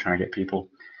forever trying to get people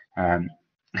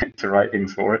to write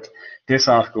things for it. This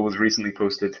article was recently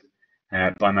posted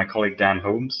by my colleague Dan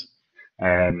Holmes.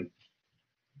 Dan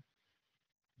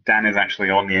is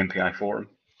actually on the MPI forum.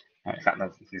 In fact,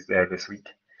 he's there this week.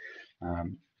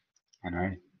 And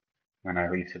when I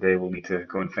leave today, we'll need to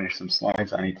go and finish some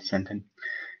slides I need to send him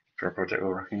for a project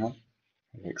we're working on.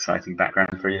 Exciting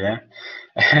background for you there.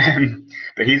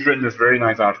 But he's written this very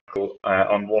nice article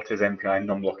on what is MPI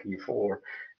non-blocking for,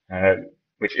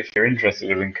 which if you're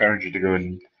interested, I would encourage you to go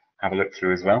and have a look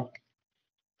through as well.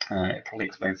 It probably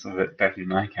explains some of it better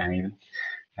than I can even.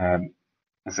 And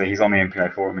so he's on the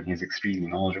MPI forum and he's extremely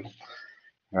knowledgeable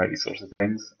about these sorts of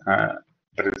things.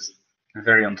 But it's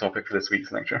very on topic for this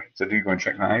week's lecture, so do go and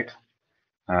check that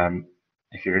out.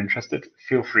 If you're interested,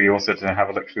 feel free also to have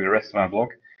a look through the rest of our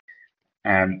blog.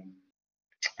 And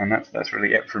that's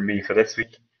really it from me for this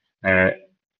week. But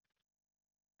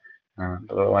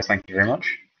otherwise, thank you very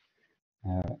much,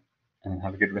 and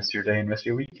have a good rest of your day and rest of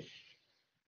your week.